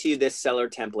come into this seller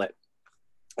template,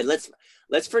 and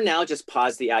let's for now just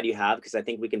pause the ad you have, because I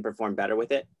think we can perform better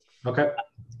with it. Okay.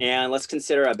 And let's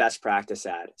consider a best practice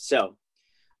ad. So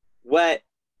what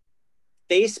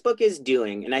Facebook is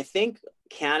doing, and I think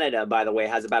Canada, by the way,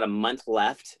 has about a month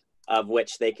left of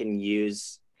which they can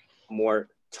use more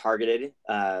targeted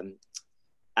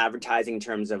advertising in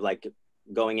terms of like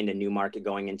going into new market,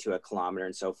 going into a kilometer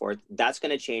and so forth. That's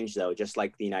going to change though, just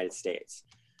like the United States.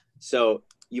 So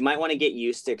you might want to get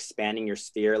used to expanding your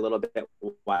sphere a little bit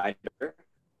wider,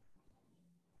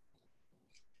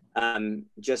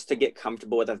 just to get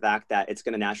comfortable with the fact that it's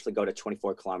going to naturally go to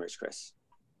 24 kilometers, Chris.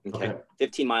 Okay.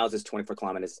 15 miles is 24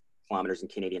 kilometers in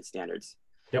Canadian standards.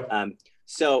 Yep.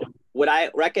 So what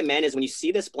I recommend is when you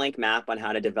see this blank map on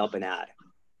how to develop an ad,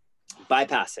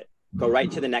 bypass it, go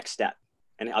right to the next step.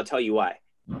 And I'll tell you why.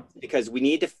 Because we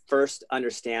need to first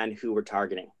understand who we're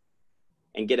targeting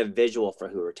and get a visual for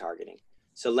who we're targeting.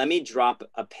 So let me drop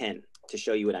a pin to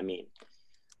show you what I mean.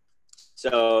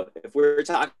 So if we're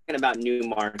talking about new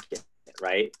market,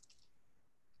 right?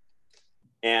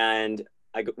 And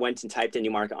I went and typed in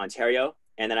new market Ontario,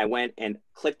 and then I went and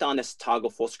clicked on this toggle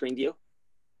full screen view.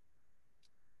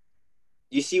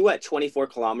 You see what 24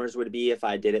 kilometers would be if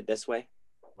I did it this way?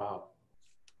 Wow.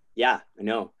 Yeah, I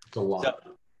know. It's a lot. So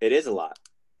it is a lot.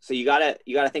 So you gotta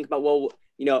think about, well,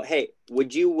 hey,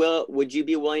 would you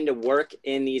be willing to work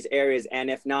in these areas? And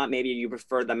if not, maybe you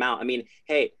prefer them out. I mean,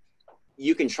 hey,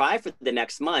 you can try for the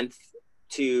next month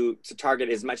to target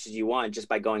as much as you want just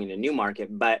by going into new market.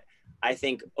 But I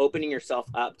think opening yourself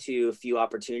up to a few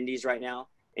opportunities right now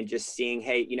and just seeing,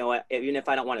 hey, you know what, even if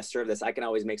I don't want to serve this, I can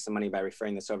always make some money by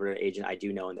referring this over to an agent I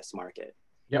do know in this market.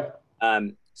 Yep.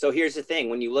 So here's the thing.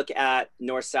 When you look at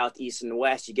north, south, east, and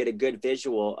west, you get a good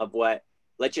visual of what,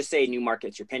 let's just say new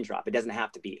market's your pin drop. It doesn't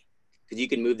have to be, because you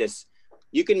can move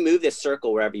this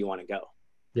circle wherever you want to go.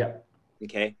 Yeah.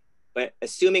 Okay. But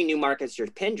assuming new market's your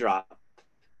pin drop,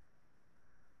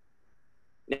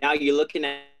 now you're looking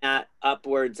at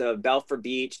upwards of Belfort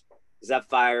Beach,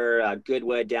 Zephyr,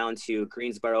 Goodwood down to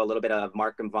Greensboro, a little bit of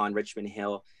Markham Vaughan, Richmond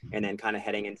Hill, and then kind of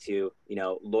heading into, you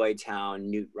know, Lloydtown,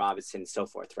 Newt Robinson, so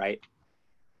forth, right?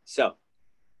 So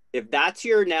if that's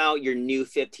your new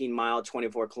 15-mile,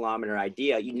 24-kilometer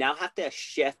idea, you now have to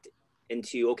shift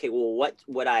into, okay, well, what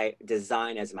would I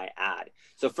design as my ad?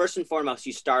 So first and foremost,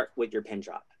 you start with your pin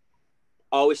drop.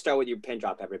 Always start with your pin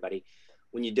drop, everybody.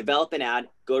 When you develop an ad,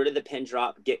 go to the pin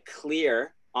drop, get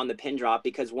clear on the pin drop,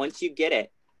 because once you get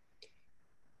it,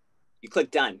 you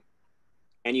click done.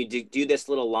 And you do this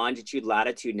little longitude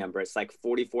latitude number. It's like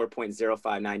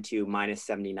 44.0592 minus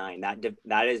 79.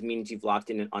 That means you've locked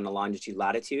in on a longitude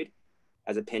latitude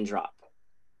as a pin drop.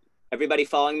 Everybody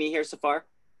following me here so far?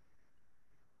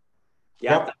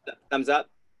 Yeah, Yep. thumbs up.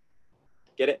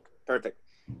 Get it? Perfect.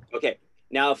 Okay,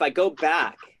 now if I go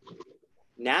back,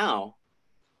 now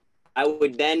I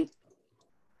would then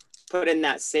put in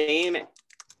that same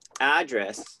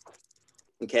address,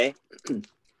 okay?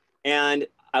 And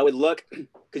I would look,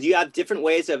 because you have different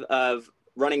ways of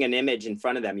running an image in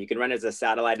front of them. You can run it as a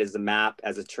satellite, as a map,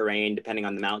 as a terrain, depending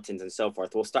on the mountains and so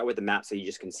forth. We'll start with the map so you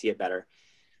just can see it better.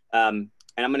 And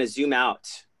I'm gonna zoom out,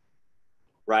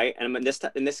 right? And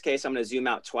in this case, I'm gonna zoom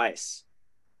out twice,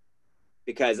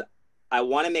 because I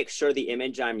wanna make sure the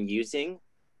image I'm using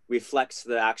reflects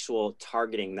the actual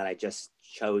targeting that I just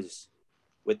chose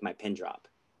with my pin drop.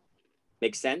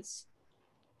 Make sense?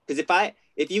 Because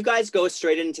if you guys go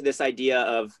straight into this idea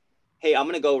of, hey, I'm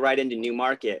gonna go right into new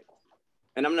market,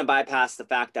 and I'm gonna bypass the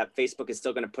fact that Facebook is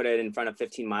still gonna put it in front of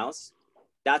 15 miles,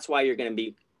 that's why you're gonna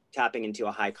be tapping into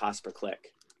a high cost per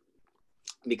click.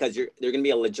 Because they're gonna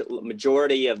be a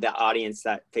majority of the audience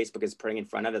that Facebook is putting in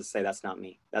front of us say, that's not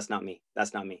me, that's not me,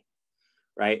 that's not me,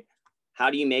 right? How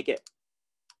do you make it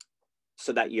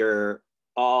so that you're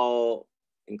all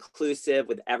inclusive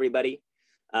with everybody?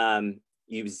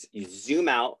 You zoom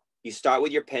out, you start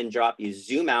with your pin drop, you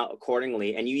zoom out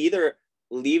accordingly, and you either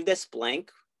leave this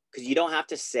blank, because you don't have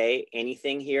to say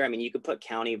anything here. I mean, you could put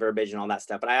county verbiage and all that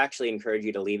stuff, but I actually encourage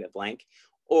you to leave it blank.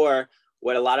 Or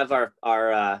what a lot of our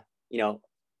you know,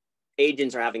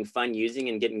 agents are having fun using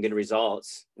and getting good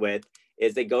results with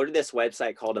is they go to this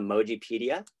website called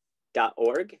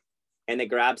emojipedia.org and they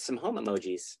grab some home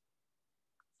emojis,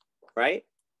 right?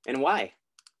 And why?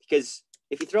 Because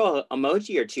if you throw an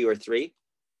emoji or two or three,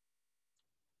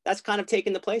 that's kind of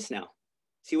taking the place now.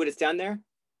 See what it's done there?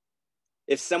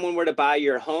 If someone were to buy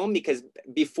your home, because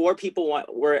before people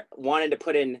wanted to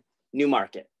put in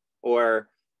Newmarket or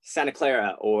Santa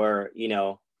Clara, or, you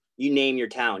know, you name your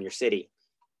town, your city.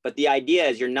 But the idea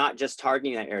is you're not just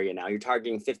targeting that area now, you're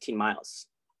targeting 15 miles.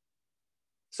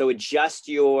 So adjust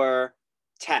your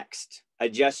text,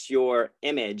 adjust your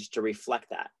image to reflect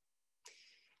that.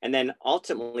 And then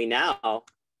ultimately now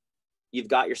you've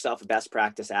got yourself a best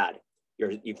practice ad.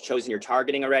 You've chosen your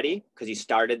targeting already because you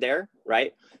started there,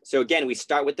 right? So again, we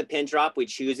start with the pin drop, we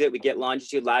choose it, we get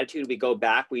longitude, latitude, we go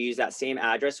back, we use that same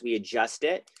address, we adjust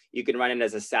it. You can run it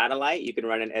as a satellite, you can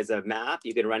run it as a map,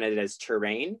 you can run it as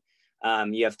terrain.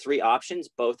 You have three options.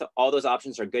 All those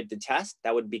options are good to test.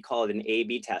 That would be called an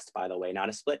A/B test, by the way, not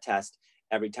a split test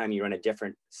every time you run a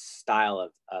different style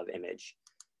of image.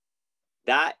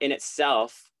 That in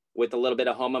itself, with a little bit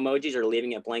of home emojis or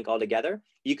leaving it blank altogether,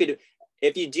 you could,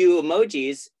 if you do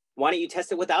emojis, why don't you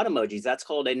test it without emojis? That's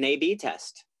called an A/B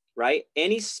test, right?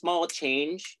 Any small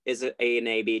change is an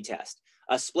A/B test.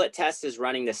 A split test is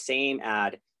running the same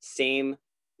ad, same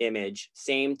image,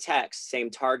 same text,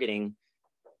 same targeting,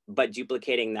 but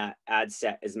duplicating that ad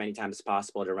set as many times as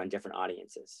possible to run different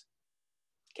audiences.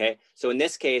 Okay, so in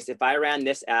this case, if I ran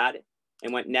this ad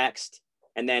and went next,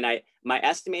 and then my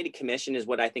estimated commission is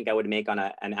what I think I would make on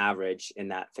an average in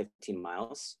that 15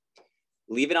 miles.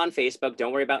 Leave it on Facebook.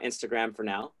 Don't worry about Instagram for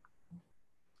now.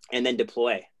 And then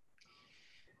deploy.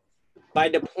 By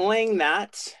deploying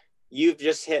that, you've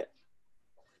just hit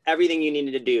everything you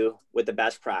needed to do with the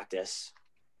best practice.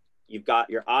 You've got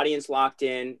your audience locked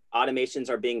in, automations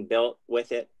are being built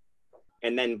with it.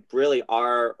 And then really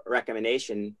our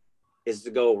recommendation is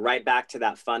to go right back to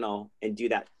that funnel and do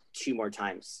that 2 more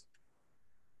times.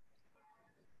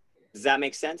 Does that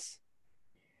make sense?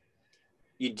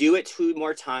 You do it 2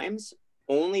 more times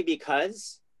only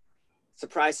because,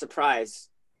 surprise, surprise,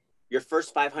 your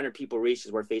first 500 people reached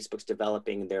is where Facebook's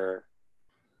developing their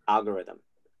algorithm.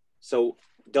 So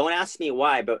don't ask me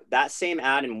why, but that same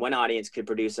ad in one audience could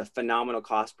produce a phenomenal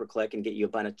cost per click and get you a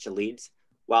bunch of leads,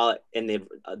 while in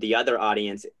the other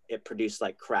audience, it produced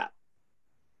like crap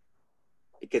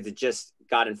because it just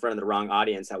got in front of the wrong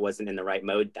audience that wasn't in the right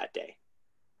mode that day.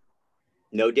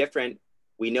 No different.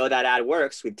 We know that ad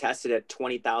works. We've tested it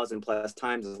 20,000 plus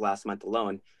times this last month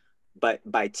alone. But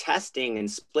by testing and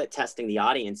split testing the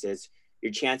audiences,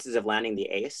 your chances of landing the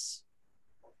ace,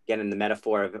 again, in the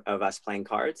metaphor of us playing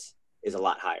cards, is a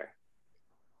lot higher.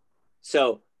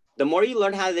 So the more you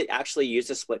learn how to actually use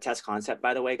the split test concept,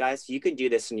 by the way, guys, you can do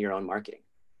this in your own marketing.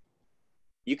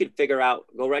 You could figure out,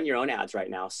 go run your own ads right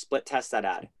now, split test that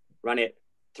ad, run it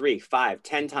 3, 5,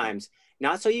 10 times,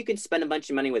 not so you can spend a bunch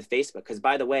of money with Facebook. Because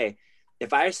by the way,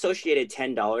 if I associated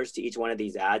 $10 to each one of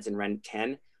these ads and run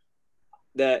 10,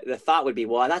 the thought would be,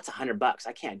 well, that's $100.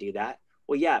 I can't do that.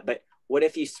 Well, yeah, but what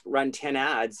if you run 10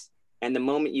 ads and the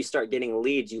moment you start getting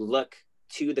leads, you look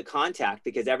to the contact,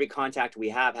 because every contact we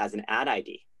have has an ad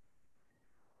ID.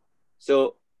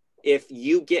 So if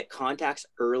you get contacts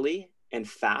early and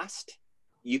fast,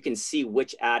 you can see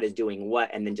which ad is doing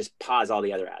what and then just pause all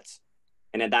the other ads.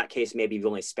 And in that case, maybe you've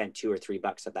only spent $2 or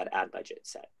 $3 of that ad budget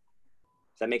set.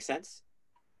 Does that make sense?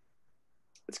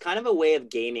 It's kind of a way of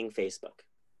gaming Facebook.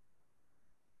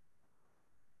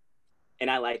 And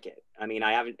I like it. I mean,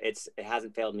 it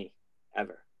hasn't failed me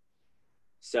ever.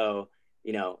 So,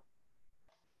 you know,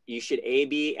 you should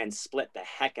A/B and split the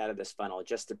heck out of this funnel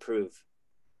just to prove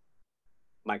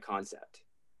my concept.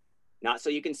 Not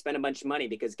so you can spend a bunch of money,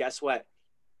 because guess what?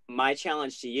 My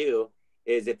challenge to you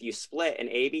is, if you split an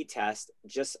A/B test,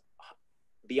 just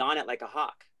be on it like a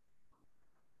hawk.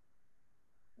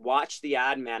 Watch the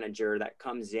ad manager that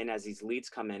comes in as these leads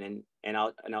come in, and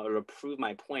I'll prove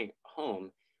my point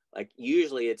home. Like,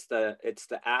 usually it's the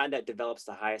ad that develops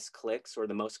the highest clicks or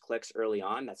the most clicks early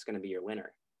on that's going to be your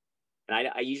winner. And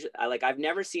I've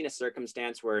never seen a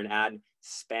circumstance where an ad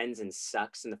spends and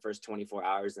sucks in the first 24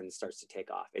 hours and starts to take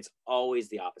off. It's always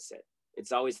the opposite.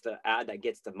 It's always the ad that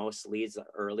gets the most leads the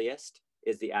earliest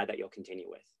is the ad that you'll continue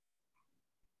with.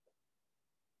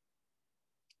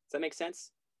 Does that make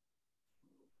sense?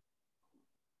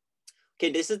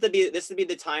 Okay, this would be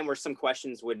the time where some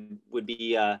questions would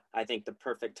be, I think, the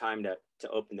perfect time to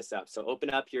open this up. So open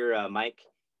up your mic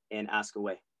and ask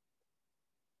away.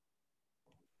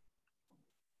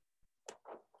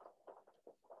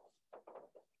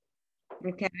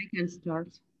 Okay, I can start.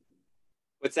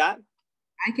 What's that?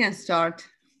 I can start.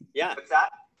 Yeah. What's that?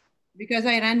 Because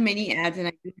I run many ads and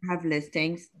I do have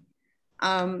listings.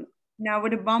 Now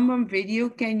with a BombBomb video,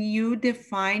 can you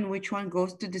define which one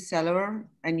goes to the seller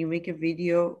and you make a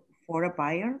video for a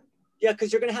buyer? Yeah,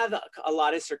 because you're going to have a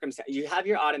lot of circumstances. You have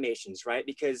your automations, right?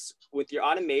 Because with your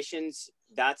automations,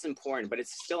 that's important, but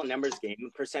it's still a numbers game.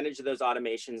 A percentage of those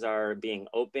automations are being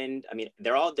opened. I mean,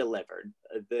 they're all delivered.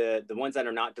 The ones that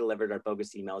are not delivered are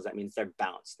bogus emails. That means they're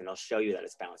bounced, and I'll show you that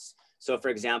it's bounced. So for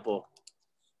example,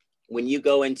 when you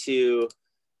go into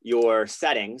your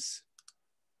settings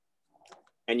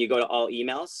and you go to all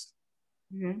emails,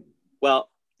 well,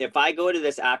 if I go to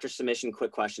this after submission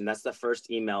quick question, that's the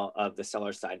first email of the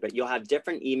seller side, but you'll have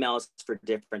different emails for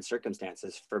different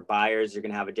circumstances. For buyers, you're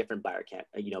going to have a different buyer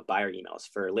emails.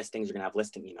 For listings, you're going to have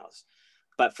listing emails.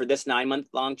 But for this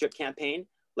 9-month-long drip campaign,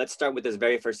 let's start with this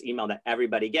very first email that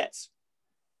everybody gets.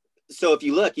 So if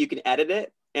you look, you can edit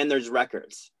it, and there's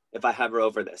records. If I hover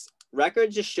over this,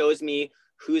 records just shows me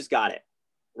who's got it,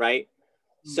 right?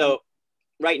 So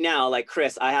right now, like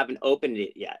Chris, I haven't opened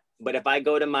it yet, but if I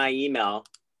go to my email,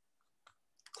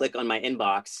 click on my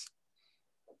inbox,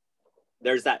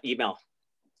 there's that email,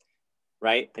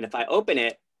 right? And if I open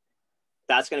it,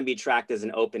 that's going to be tracked as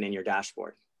an open in your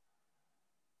dashboard.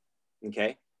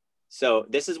 Okay. So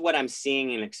this is what I'm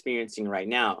seeing and experiencing right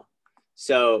now.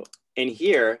 So in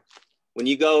here, when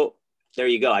you go, there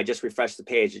you go. I just refreshed the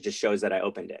page. It just shows that I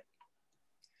opened it.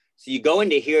 So you go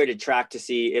into here to track to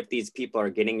see if these people are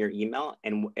getting your email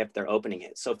and if they're opening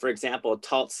it. So for example,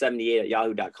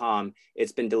 talt78@yahoo.com,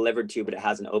 it's been delivered to, but it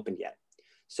hasn't opened yet.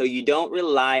 So you don't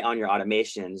rely on your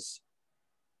automations.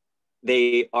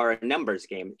 They are a numbers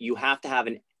game. You have to have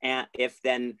an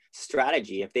if-then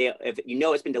strategy. If you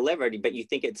know it's been delivered, but you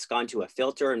think it's gone to a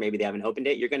filter and maybe they haven't opened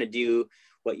it, you're going to do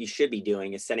what you should be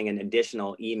doing is sending an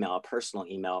additional email, a personal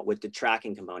email with the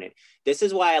tracking component. This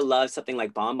is why I love something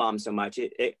like BombBomb so much.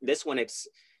 This one,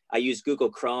 I use Google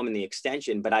Chrome and the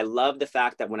extension, but I love the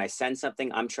fact that when I send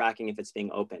something, I'm tracking if it's being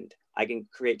opened. I can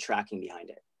create tracking behind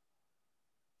it.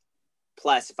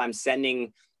 Plus, if I'm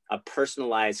sending a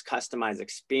personalized, customized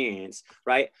experience,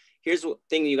 right? Here's the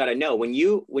thing you got to know. When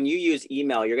you use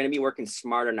email, you're going to be working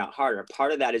smarter, not harder.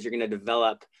 Part of that is you're going to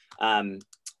develop,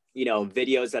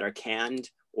 videos that are canned,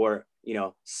 or,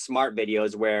 smart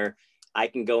videos where I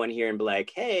can go in here and be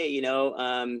like, hey,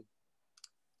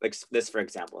 like this, for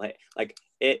example, hey, like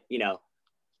it,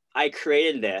 I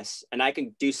created this and I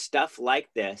can do stuff like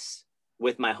this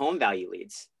with my home value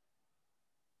leads.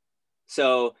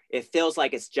 So it feels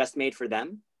like it's just made for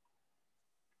them,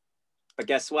 but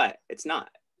guess what? It's not.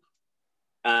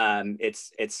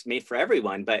 It's made for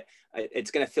everyone, but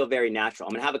it's going to feel very natural.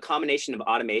 I'm going to have a combination of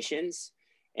automations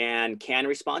and canned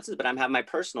responses, but I'm having my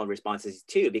personal responses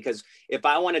too, because if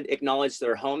I want to acknowledge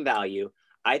their home value,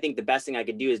 I think the best thing I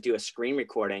could do is do a screen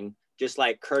recording, just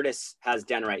like Curtis has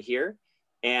done right here,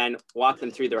 and walk them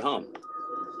through their home.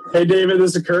 Hey, David,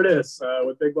 this is Curtis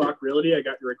with Big Block Realty. I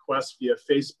got your request via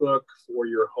Facebook for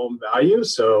your home value.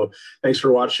 So thanks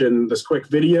for watching this quick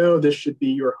video. This should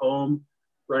be your home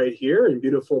right here in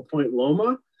beautiful Point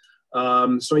Loma.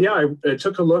 So yeah, I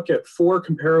took a look at 4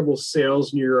 comparable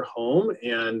sales near your home,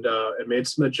 and I made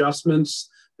some adjustments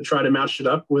to try to match it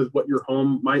up with what your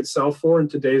home might sell for in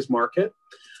today's market.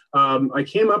 I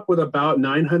came up with about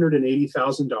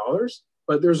 $980,000,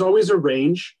 but there's always a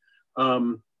range.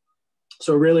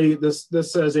 So really, this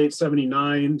says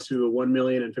 879 to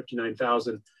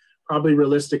 1,059,000. Probably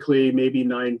realistically, maybe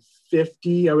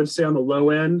 950, I would say on the low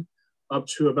end, up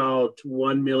to about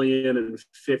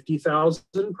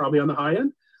 1,050,000, probably on the high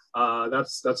end.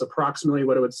 That's approximately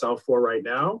what it would sell for right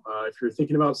now. If you're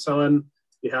thinking about selling,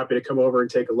 be happy to come over and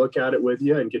take a look at it with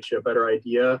you and get you a better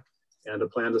idea and a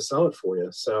plan to sell it for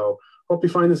you. So hope you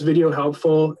find this video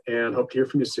helpful and hope to hear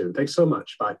from you soon. Thanks so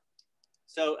much. Bye.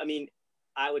 So, I mean,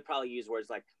 I would probably use words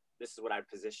like, this is what I'd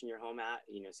position your home at,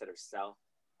 instead of sell.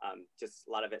 Just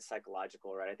a lot of it's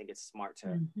psychological, right? I think it's smart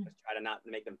to try to not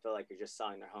make them feel like you're just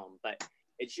selling their home, but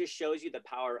it just shows you the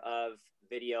power of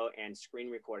video and screen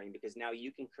recording, because now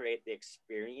you can create the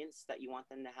experience that you want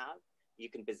them to have. You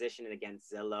can position it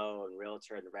against Zillow and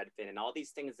Realtor and Redfin and all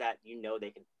these things that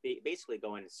they can basically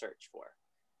go in and search for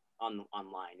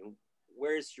online.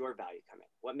 Where's your value coming?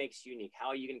 What makes you unique? How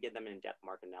are you going to give them an in-depth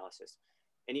market analysis?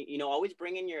 And always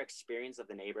bring in your experience of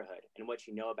the neighborhood and what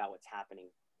you know about what's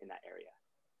happening in that area.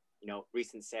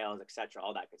 Recent sales, etc.,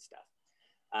 all that good stuff.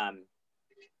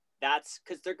 That's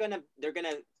because they're gonna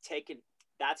take it.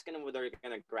 That's what they're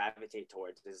gonna gravitate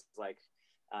towards, is like,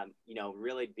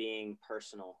 really being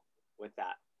personal with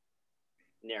that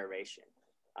narration.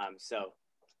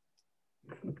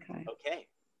 Okay.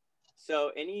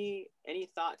 So any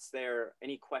thoughts there?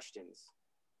 Any questions?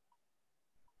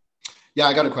 Yeah,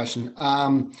 I got a question.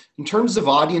 In terms of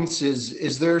audiences,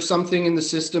 is there something in the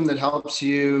system that helps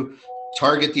you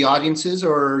target the audiences,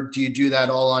 or do you do that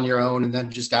all on your own and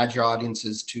then just add your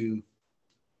audiences to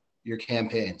your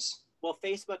campaigns? Well,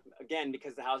 Facebook, again,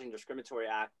 because the Housing Discriminatory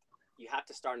Act, you have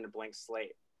to start on a blank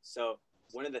slate. So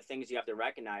one of the things you have to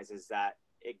recognize is that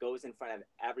it goes in front of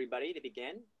everybody to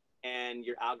begin, and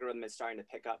your algorithm is starting to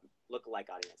pick up lookalike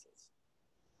audiences.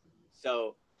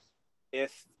 So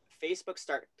if Facebook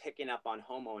start picking up on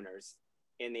homeowners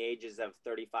in the ages of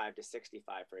 35 to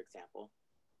 65, for example,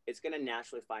 it's going to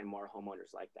naturally find more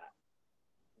homeowners like that.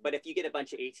 But if you get a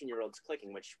bunch of 18-year-olds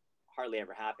clicking, which hardly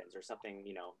ever happens, or something,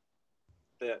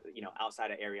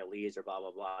 outside of area leads or blah,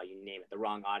 blah, blah, you name it, the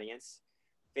wrong audience,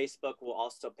 Facebook will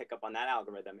also pick up on that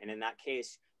algorithm. And in that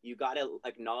case, you got to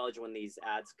acknowledge when these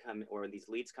ads come or these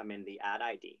leads come in, the ad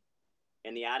ID.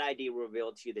 And the ad ID will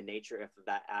reveal to you the nature if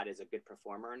that ad is a good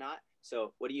performer or not.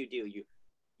 So what do? You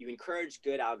encourage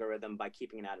good algorithm by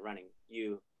keeping an ad running.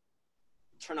 You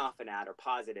turn off an ad or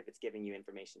pause it if it's giving you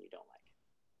information you don't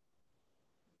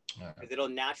like. Because it'll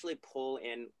naturally pull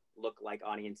in look-like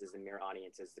audiences and mirror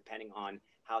audiences depending on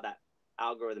how that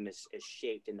algorithm is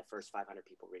shaped in the first 500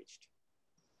 people reached.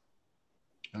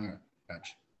 All right,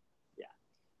 gotcha. Yeah.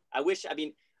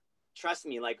 Trust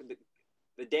me, like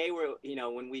the day where,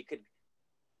 when we could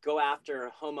go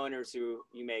after homeowners who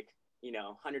you make,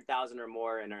 100,000 or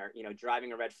more and are,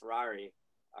 driving a red Ferrari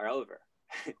are over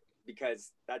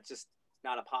because that's just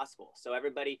not possible. So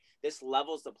this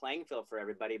levels the playing field for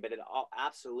everybody, but it all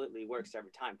absolutely works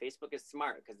every time. Facebook is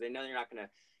smart because they know you're not going to,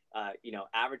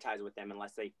 advertise with them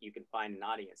unless you can find an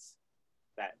audience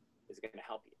that is going to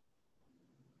help you.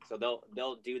 So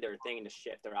they'll do their thing to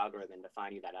shift their algorithm to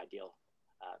find you that ideal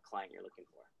client you're looking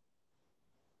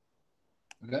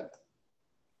for. Okay.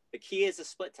 The key is a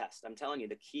split test. I'm telling you,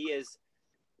 the key is,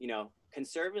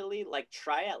 conservatively,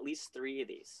 try at least 3 of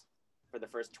these for the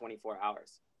first 24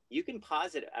 hours. You can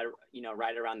pause it at,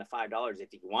 right around the $5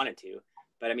 if you wanted to,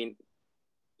 but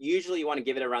usually you want to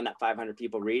give it around that 500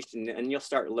 people reached, and you'll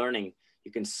start learning.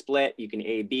 You can split, you can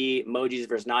A/B, emojis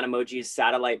versus non-emojis,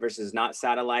 satellite versus not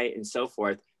satellite, and so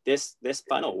forth. This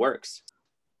funnel works.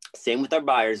 Same with our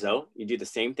buyers, though. You do the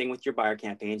same thing with your buyer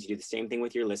campaigns. You do the same thing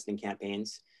with your listing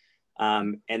campaigns.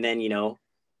 And then,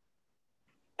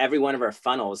 every one of our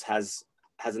funnels has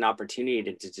an opportunity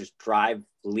to just drive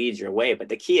leads your way. But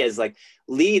the key is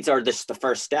leads are just the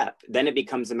first step. Then it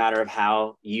becomes a matter of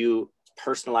how you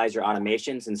personalize your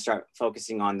automations and start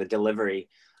focusing on the delivery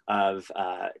of,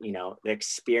 you know, the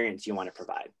experience you want to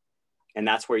provide. And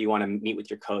that's where you want to meet with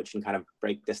your coach and kind of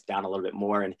break this down a little bit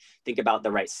more and think about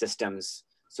the right systems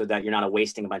so that you're not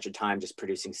wasting a bunch of time just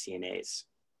producing CNAs.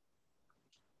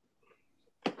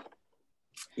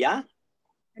 Yeah.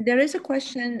 There is a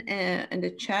question in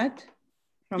the chat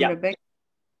from Rebecca.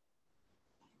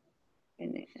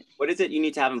 What is it you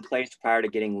need to have in place prior to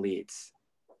getting leads?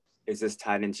 Is this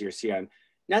tied into your CRM?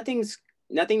 Nothing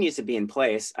needs to be in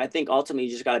place. I think ultimately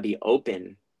you just got to be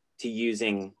open to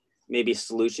using maybe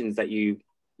solutions that you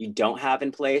don't have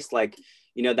in place. Like,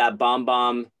 you know, that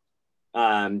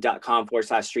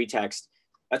bombomb.com/StreetText,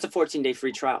 that's a 14-day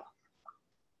free trial.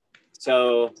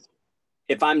 So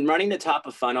if I'm running the top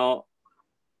of funnel,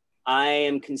 I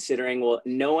am considering, well,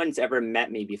 no one's ever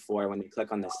met me before when they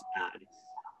click on this ad.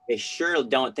 They sure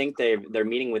don't think they're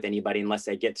meeting with anybody unless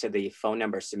they get to the phone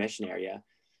number submission area.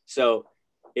 So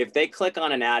if they click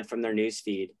on an ad from their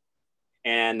newsfeed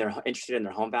and they're interested in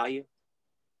their home value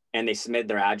and they submit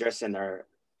their address and their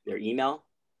email,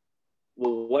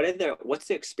 well, what's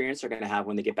the experience they're going to have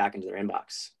when they get back into their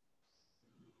inbox?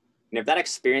 And if that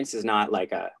experience is not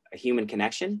like a human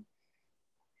connection,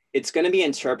 it's going to be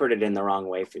interpreted in the wrong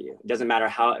way for you. It doesn't matter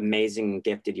how amazing and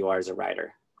gifted you are as a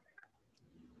writer,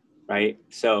 right?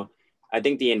 So I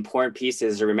think the important piece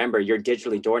is to remember you're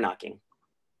digitally door knocking.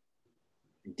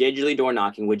 Digitally door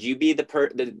knocking. Would you be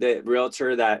the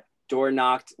realtor that door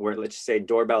knocked, or let's just say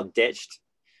doorbell ditched,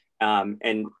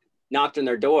 and knocked on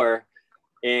their door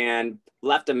and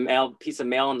left a piece of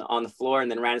mail on the floor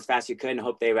and then ran as fast as you could and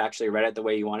hope they actually read it the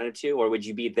way you wanted it to? Or would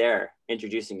you be there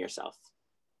introducing yourself?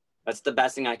 That's the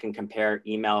best thing I can compare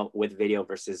email with video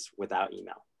versus without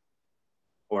email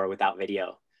or without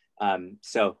video.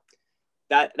 So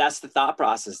that's the thought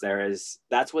process there. Is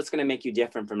that's what's going to make you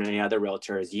different from any other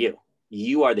realtor. Is you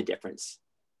are the difference,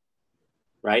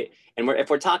 right? And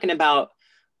if we're talking about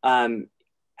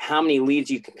how many leads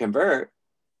you can convert,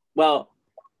 well,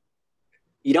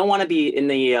 you don't want to be in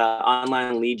the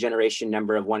online lead generation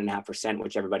number of 1.5%,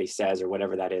 which everybody says, or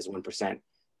whatever that is, 1%.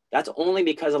 That's only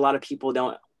because a lot of people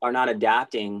are not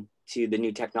adapting to the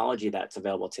new technology that's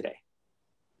available today.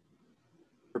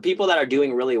 For people that are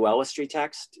doing really well with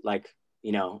StreetText, like,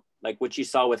 you know, like what you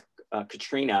saw with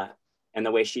Katrina and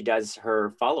the way she does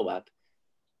her follow-up,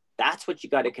 that's what you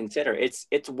got to consider. It's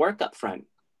work up front,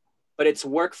 but it's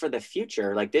work for the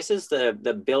future. Like, this is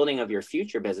the building of your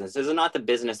future business. This is not the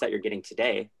business that you're getting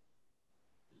today.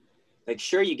 Like,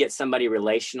 sure, you get somebody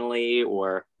relationally,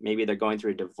 or maybe they're going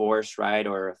through a divorce, right?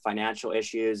 Or financial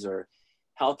issues or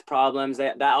health problems.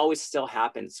 That always still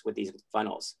happens with these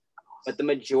funnels. But the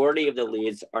majority of the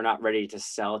leads are not ready to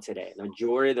sell today. The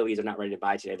majority of the leads are not ready to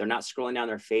buy today. They're not scrolling down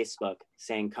their Facebook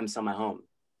saying, come sell my home.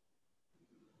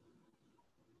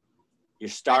 You're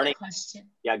starting. Question.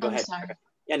 Yeah, go ahead. Sorry.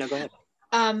 Yeah, no, go ahead.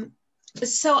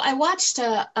 So I watched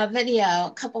a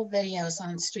couple videos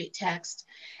on StreetText,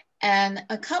 and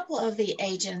a couple of the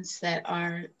agents that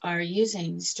are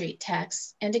using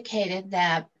StreetText indicated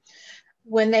that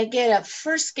when they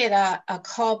first get a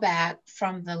call back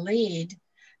from the lead,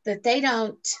 that they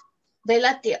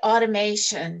let the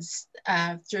automations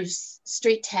through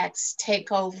StreetText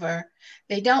take over.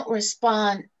 They don't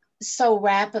respond so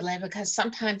rapidly because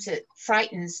sometimes it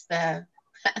frightens the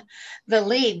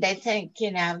lead. They think,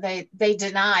 you know, they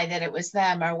deny that it was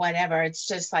them or whatever. It's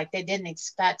just like they didn't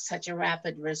expect such a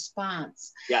rapid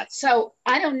response. Yes. So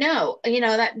I don't know, you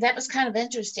know, that was kind of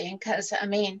interesting because, I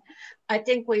mean, I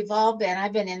think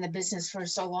I've been in the business for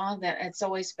so long that it's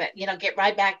always been, you know, get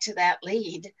right back to that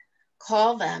lead,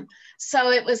 call them.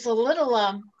 So it was a little,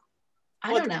 I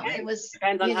don't know. It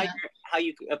depends on how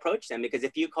you approach them, because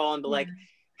if you call and be like,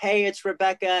 hey, it's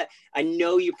Rebecca. I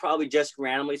know you probably just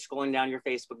randomly scrolling down your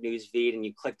Facebook news feed and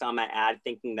you clicked on my ad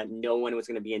thinking that no one was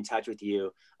going to be in touch with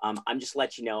you. I'm just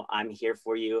letting you know I'm here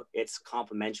for you. It's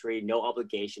complimentary, no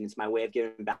obligation. It's my way of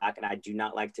giving back, and I do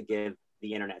not like to give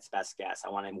the internet's best guess. I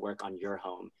want to work on your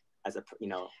home as a, you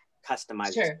know,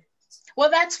 customized. Sure. Well,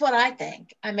 that's what I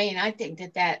think. I mean, I think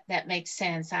that makes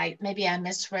sense. Maybe I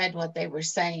misread what they were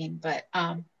saying, but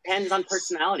depends on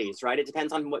personalities, right? It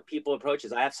depends on what people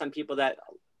approaches. I have some people that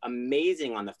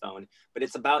amazing on the phone, but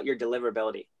it's about your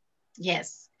deliverability.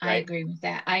 Yes, right? I agree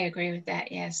with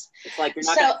that. Yes. It's like you're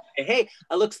not gonna say, hey,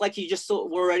 it looks like you just were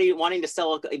already wanting to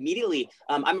sell immediately.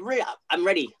 I'm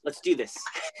ready. Let's do this.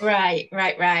 Right.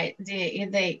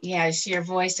 Yes, your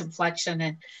voice inflection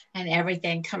and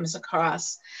everything comes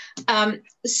across. On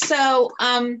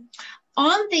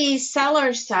the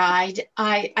seller side,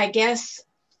 I guess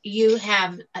you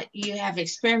have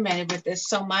experimented with this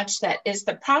so much that is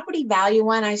the property value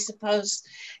one, I suppose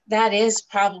that is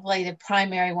probably the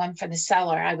primary one for the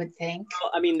seller, I would think.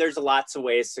 Well, I mean, there's lots of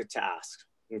ways to ask.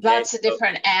 Okay? Lots of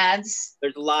different ads.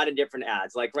 There's a lot of different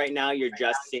ads. Like right now, you're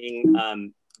just seeing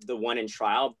the one in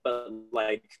trial, but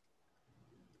like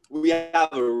we have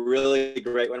a really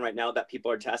great one right now that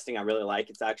people are testing. I really like.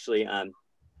 It's actually,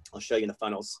 I'll show you in the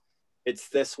funnels. It's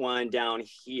this one down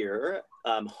here.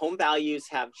 Home values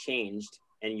have changed,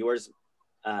 and yours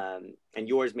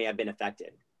may have been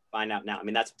affected. Find out now. I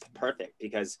mean, that's perfect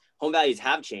because home values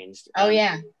have changed. Oh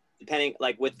yeah. Depending,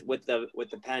 like with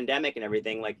the pandemic and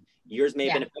everything, like yours may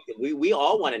have been affected. We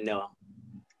all want to know.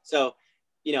 So,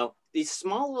 you know, these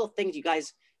small little things, you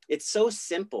guys, it's so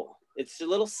simple. It's a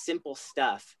little simple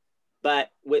stuff,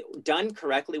 but done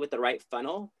correctly with the right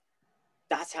funnel,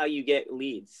 that's how you get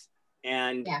leads.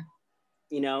 And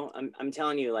you know, I'm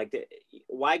telling you, like,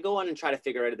 why go on and try to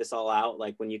figure this all out?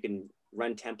 Like when you can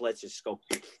run templates, just go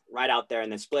right out there and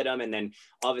then split them. And then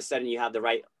all of a sudden you have the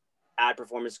right ad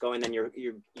performance going. Then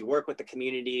you work with the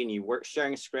community and you work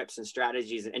sharing scripts and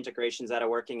strategies and integrations that are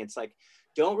working. It's like,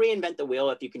 don't reinvent the wheel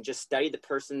if you can just study the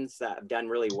persons that have done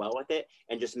really well with it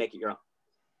and just make it your own.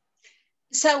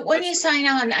 So when you sign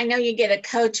on, I know you get a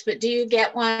coach, but do you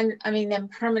get one, I mean, then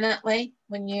permanently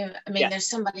when you, I mean, there's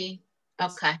somebody,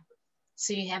 okay.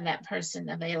 So you have that person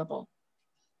available.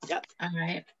 Yep. All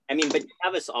right. I mean, but you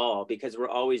have us all because we're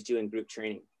always doing group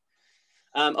training.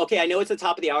 Okay, I know it's the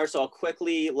top of the hour, so I'll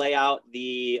quickly lay out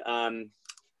the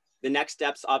next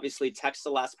steps. Obviously, text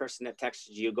the last person that texted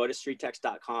you. Go to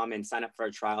StreetText.com and sign up for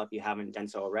a trial if you haven't done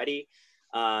so already.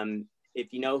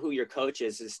 If you know who your coach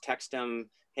is, just text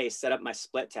them, hey, set up my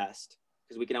split test,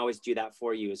 because we can always do that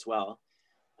for you as well,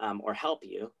 or help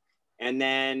you. And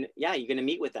then, yeah, you're going to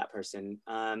meet with that person.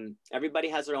 Everybody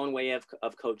has their own way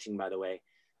of coaching, by the way.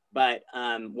 But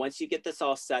once you get this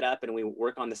all set up and we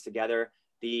work on this together,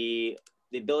 the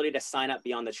ability to sign up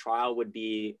beyond the trial would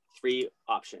be 3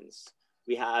 options.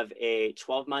 We have a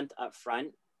 12-month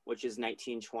upfront, which is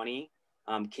 $19.20,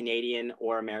 Canadian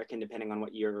or American, depending on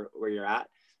where you're at,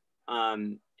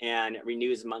 and it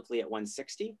renews monthly at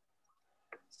 $160.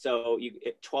 So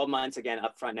 12 months, again,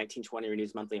 upfront, $19.20,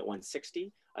 renews monthly at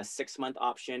 $160. A 6-month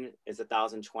option is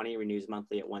 $1,020, renews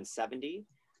monthly at $170.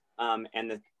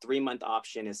 And the 3-month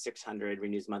option is $600,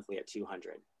 renews monthly at $200.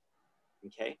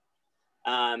 Okay.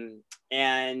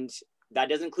 And that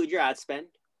doesn't include your ad spend,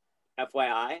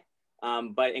 FYI,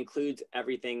 but includes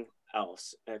everything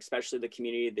else, especially the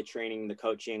community, the training, the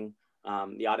coaching,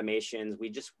 the automations. We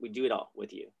do it all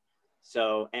with you.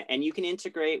 So, and you can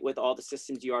integrate with all the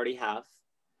systems you already have,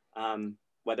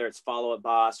 whether it's Follow Up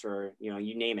Boss or, you know,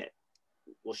 you name it.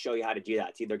 We'll show you how to do that.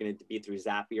 It's either going to be through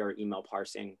Zapier or email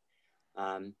parsing.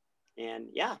 And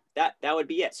yeah, that would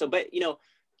be it. So, but, you know,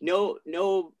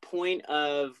 no point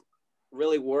of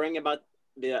really worrying about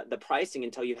the pricing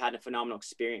until you've had a phenomenal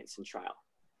experience in trial.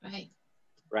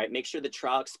 Right. Make sure the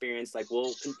trial experience, like,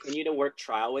 we'll continue to work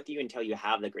trial with you until you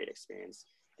have the great experience.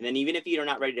 And then even if you're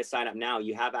not ready to sign up now,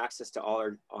 you have access to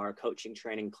all our coaching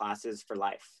training classes for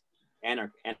life and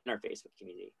our Facebook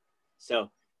community. So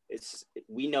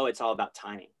we know it's all about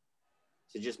timing.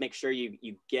 So just make sure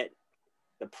you get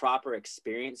the proper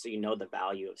experience so you know the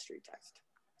value of StreetText.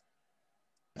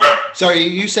 Sorry,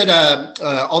 you said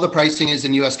all the pricing is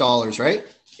in US dollars, right?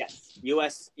 Yes,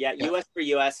 US, yeah, US for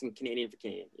US and Canadian for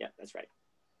Canadian. Yeah, that's right.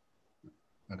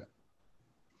 Okay.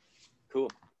 Cool.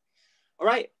 All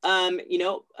right, you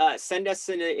know, send us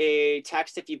a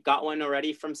text if you've got one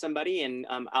already from somebody. And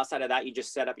outside of that, you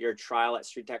just set up your trial at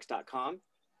StreetText.com.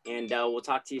 And we'll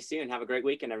talk to you soon. Have a great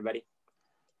weekend, everybody.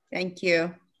 Thank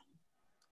you.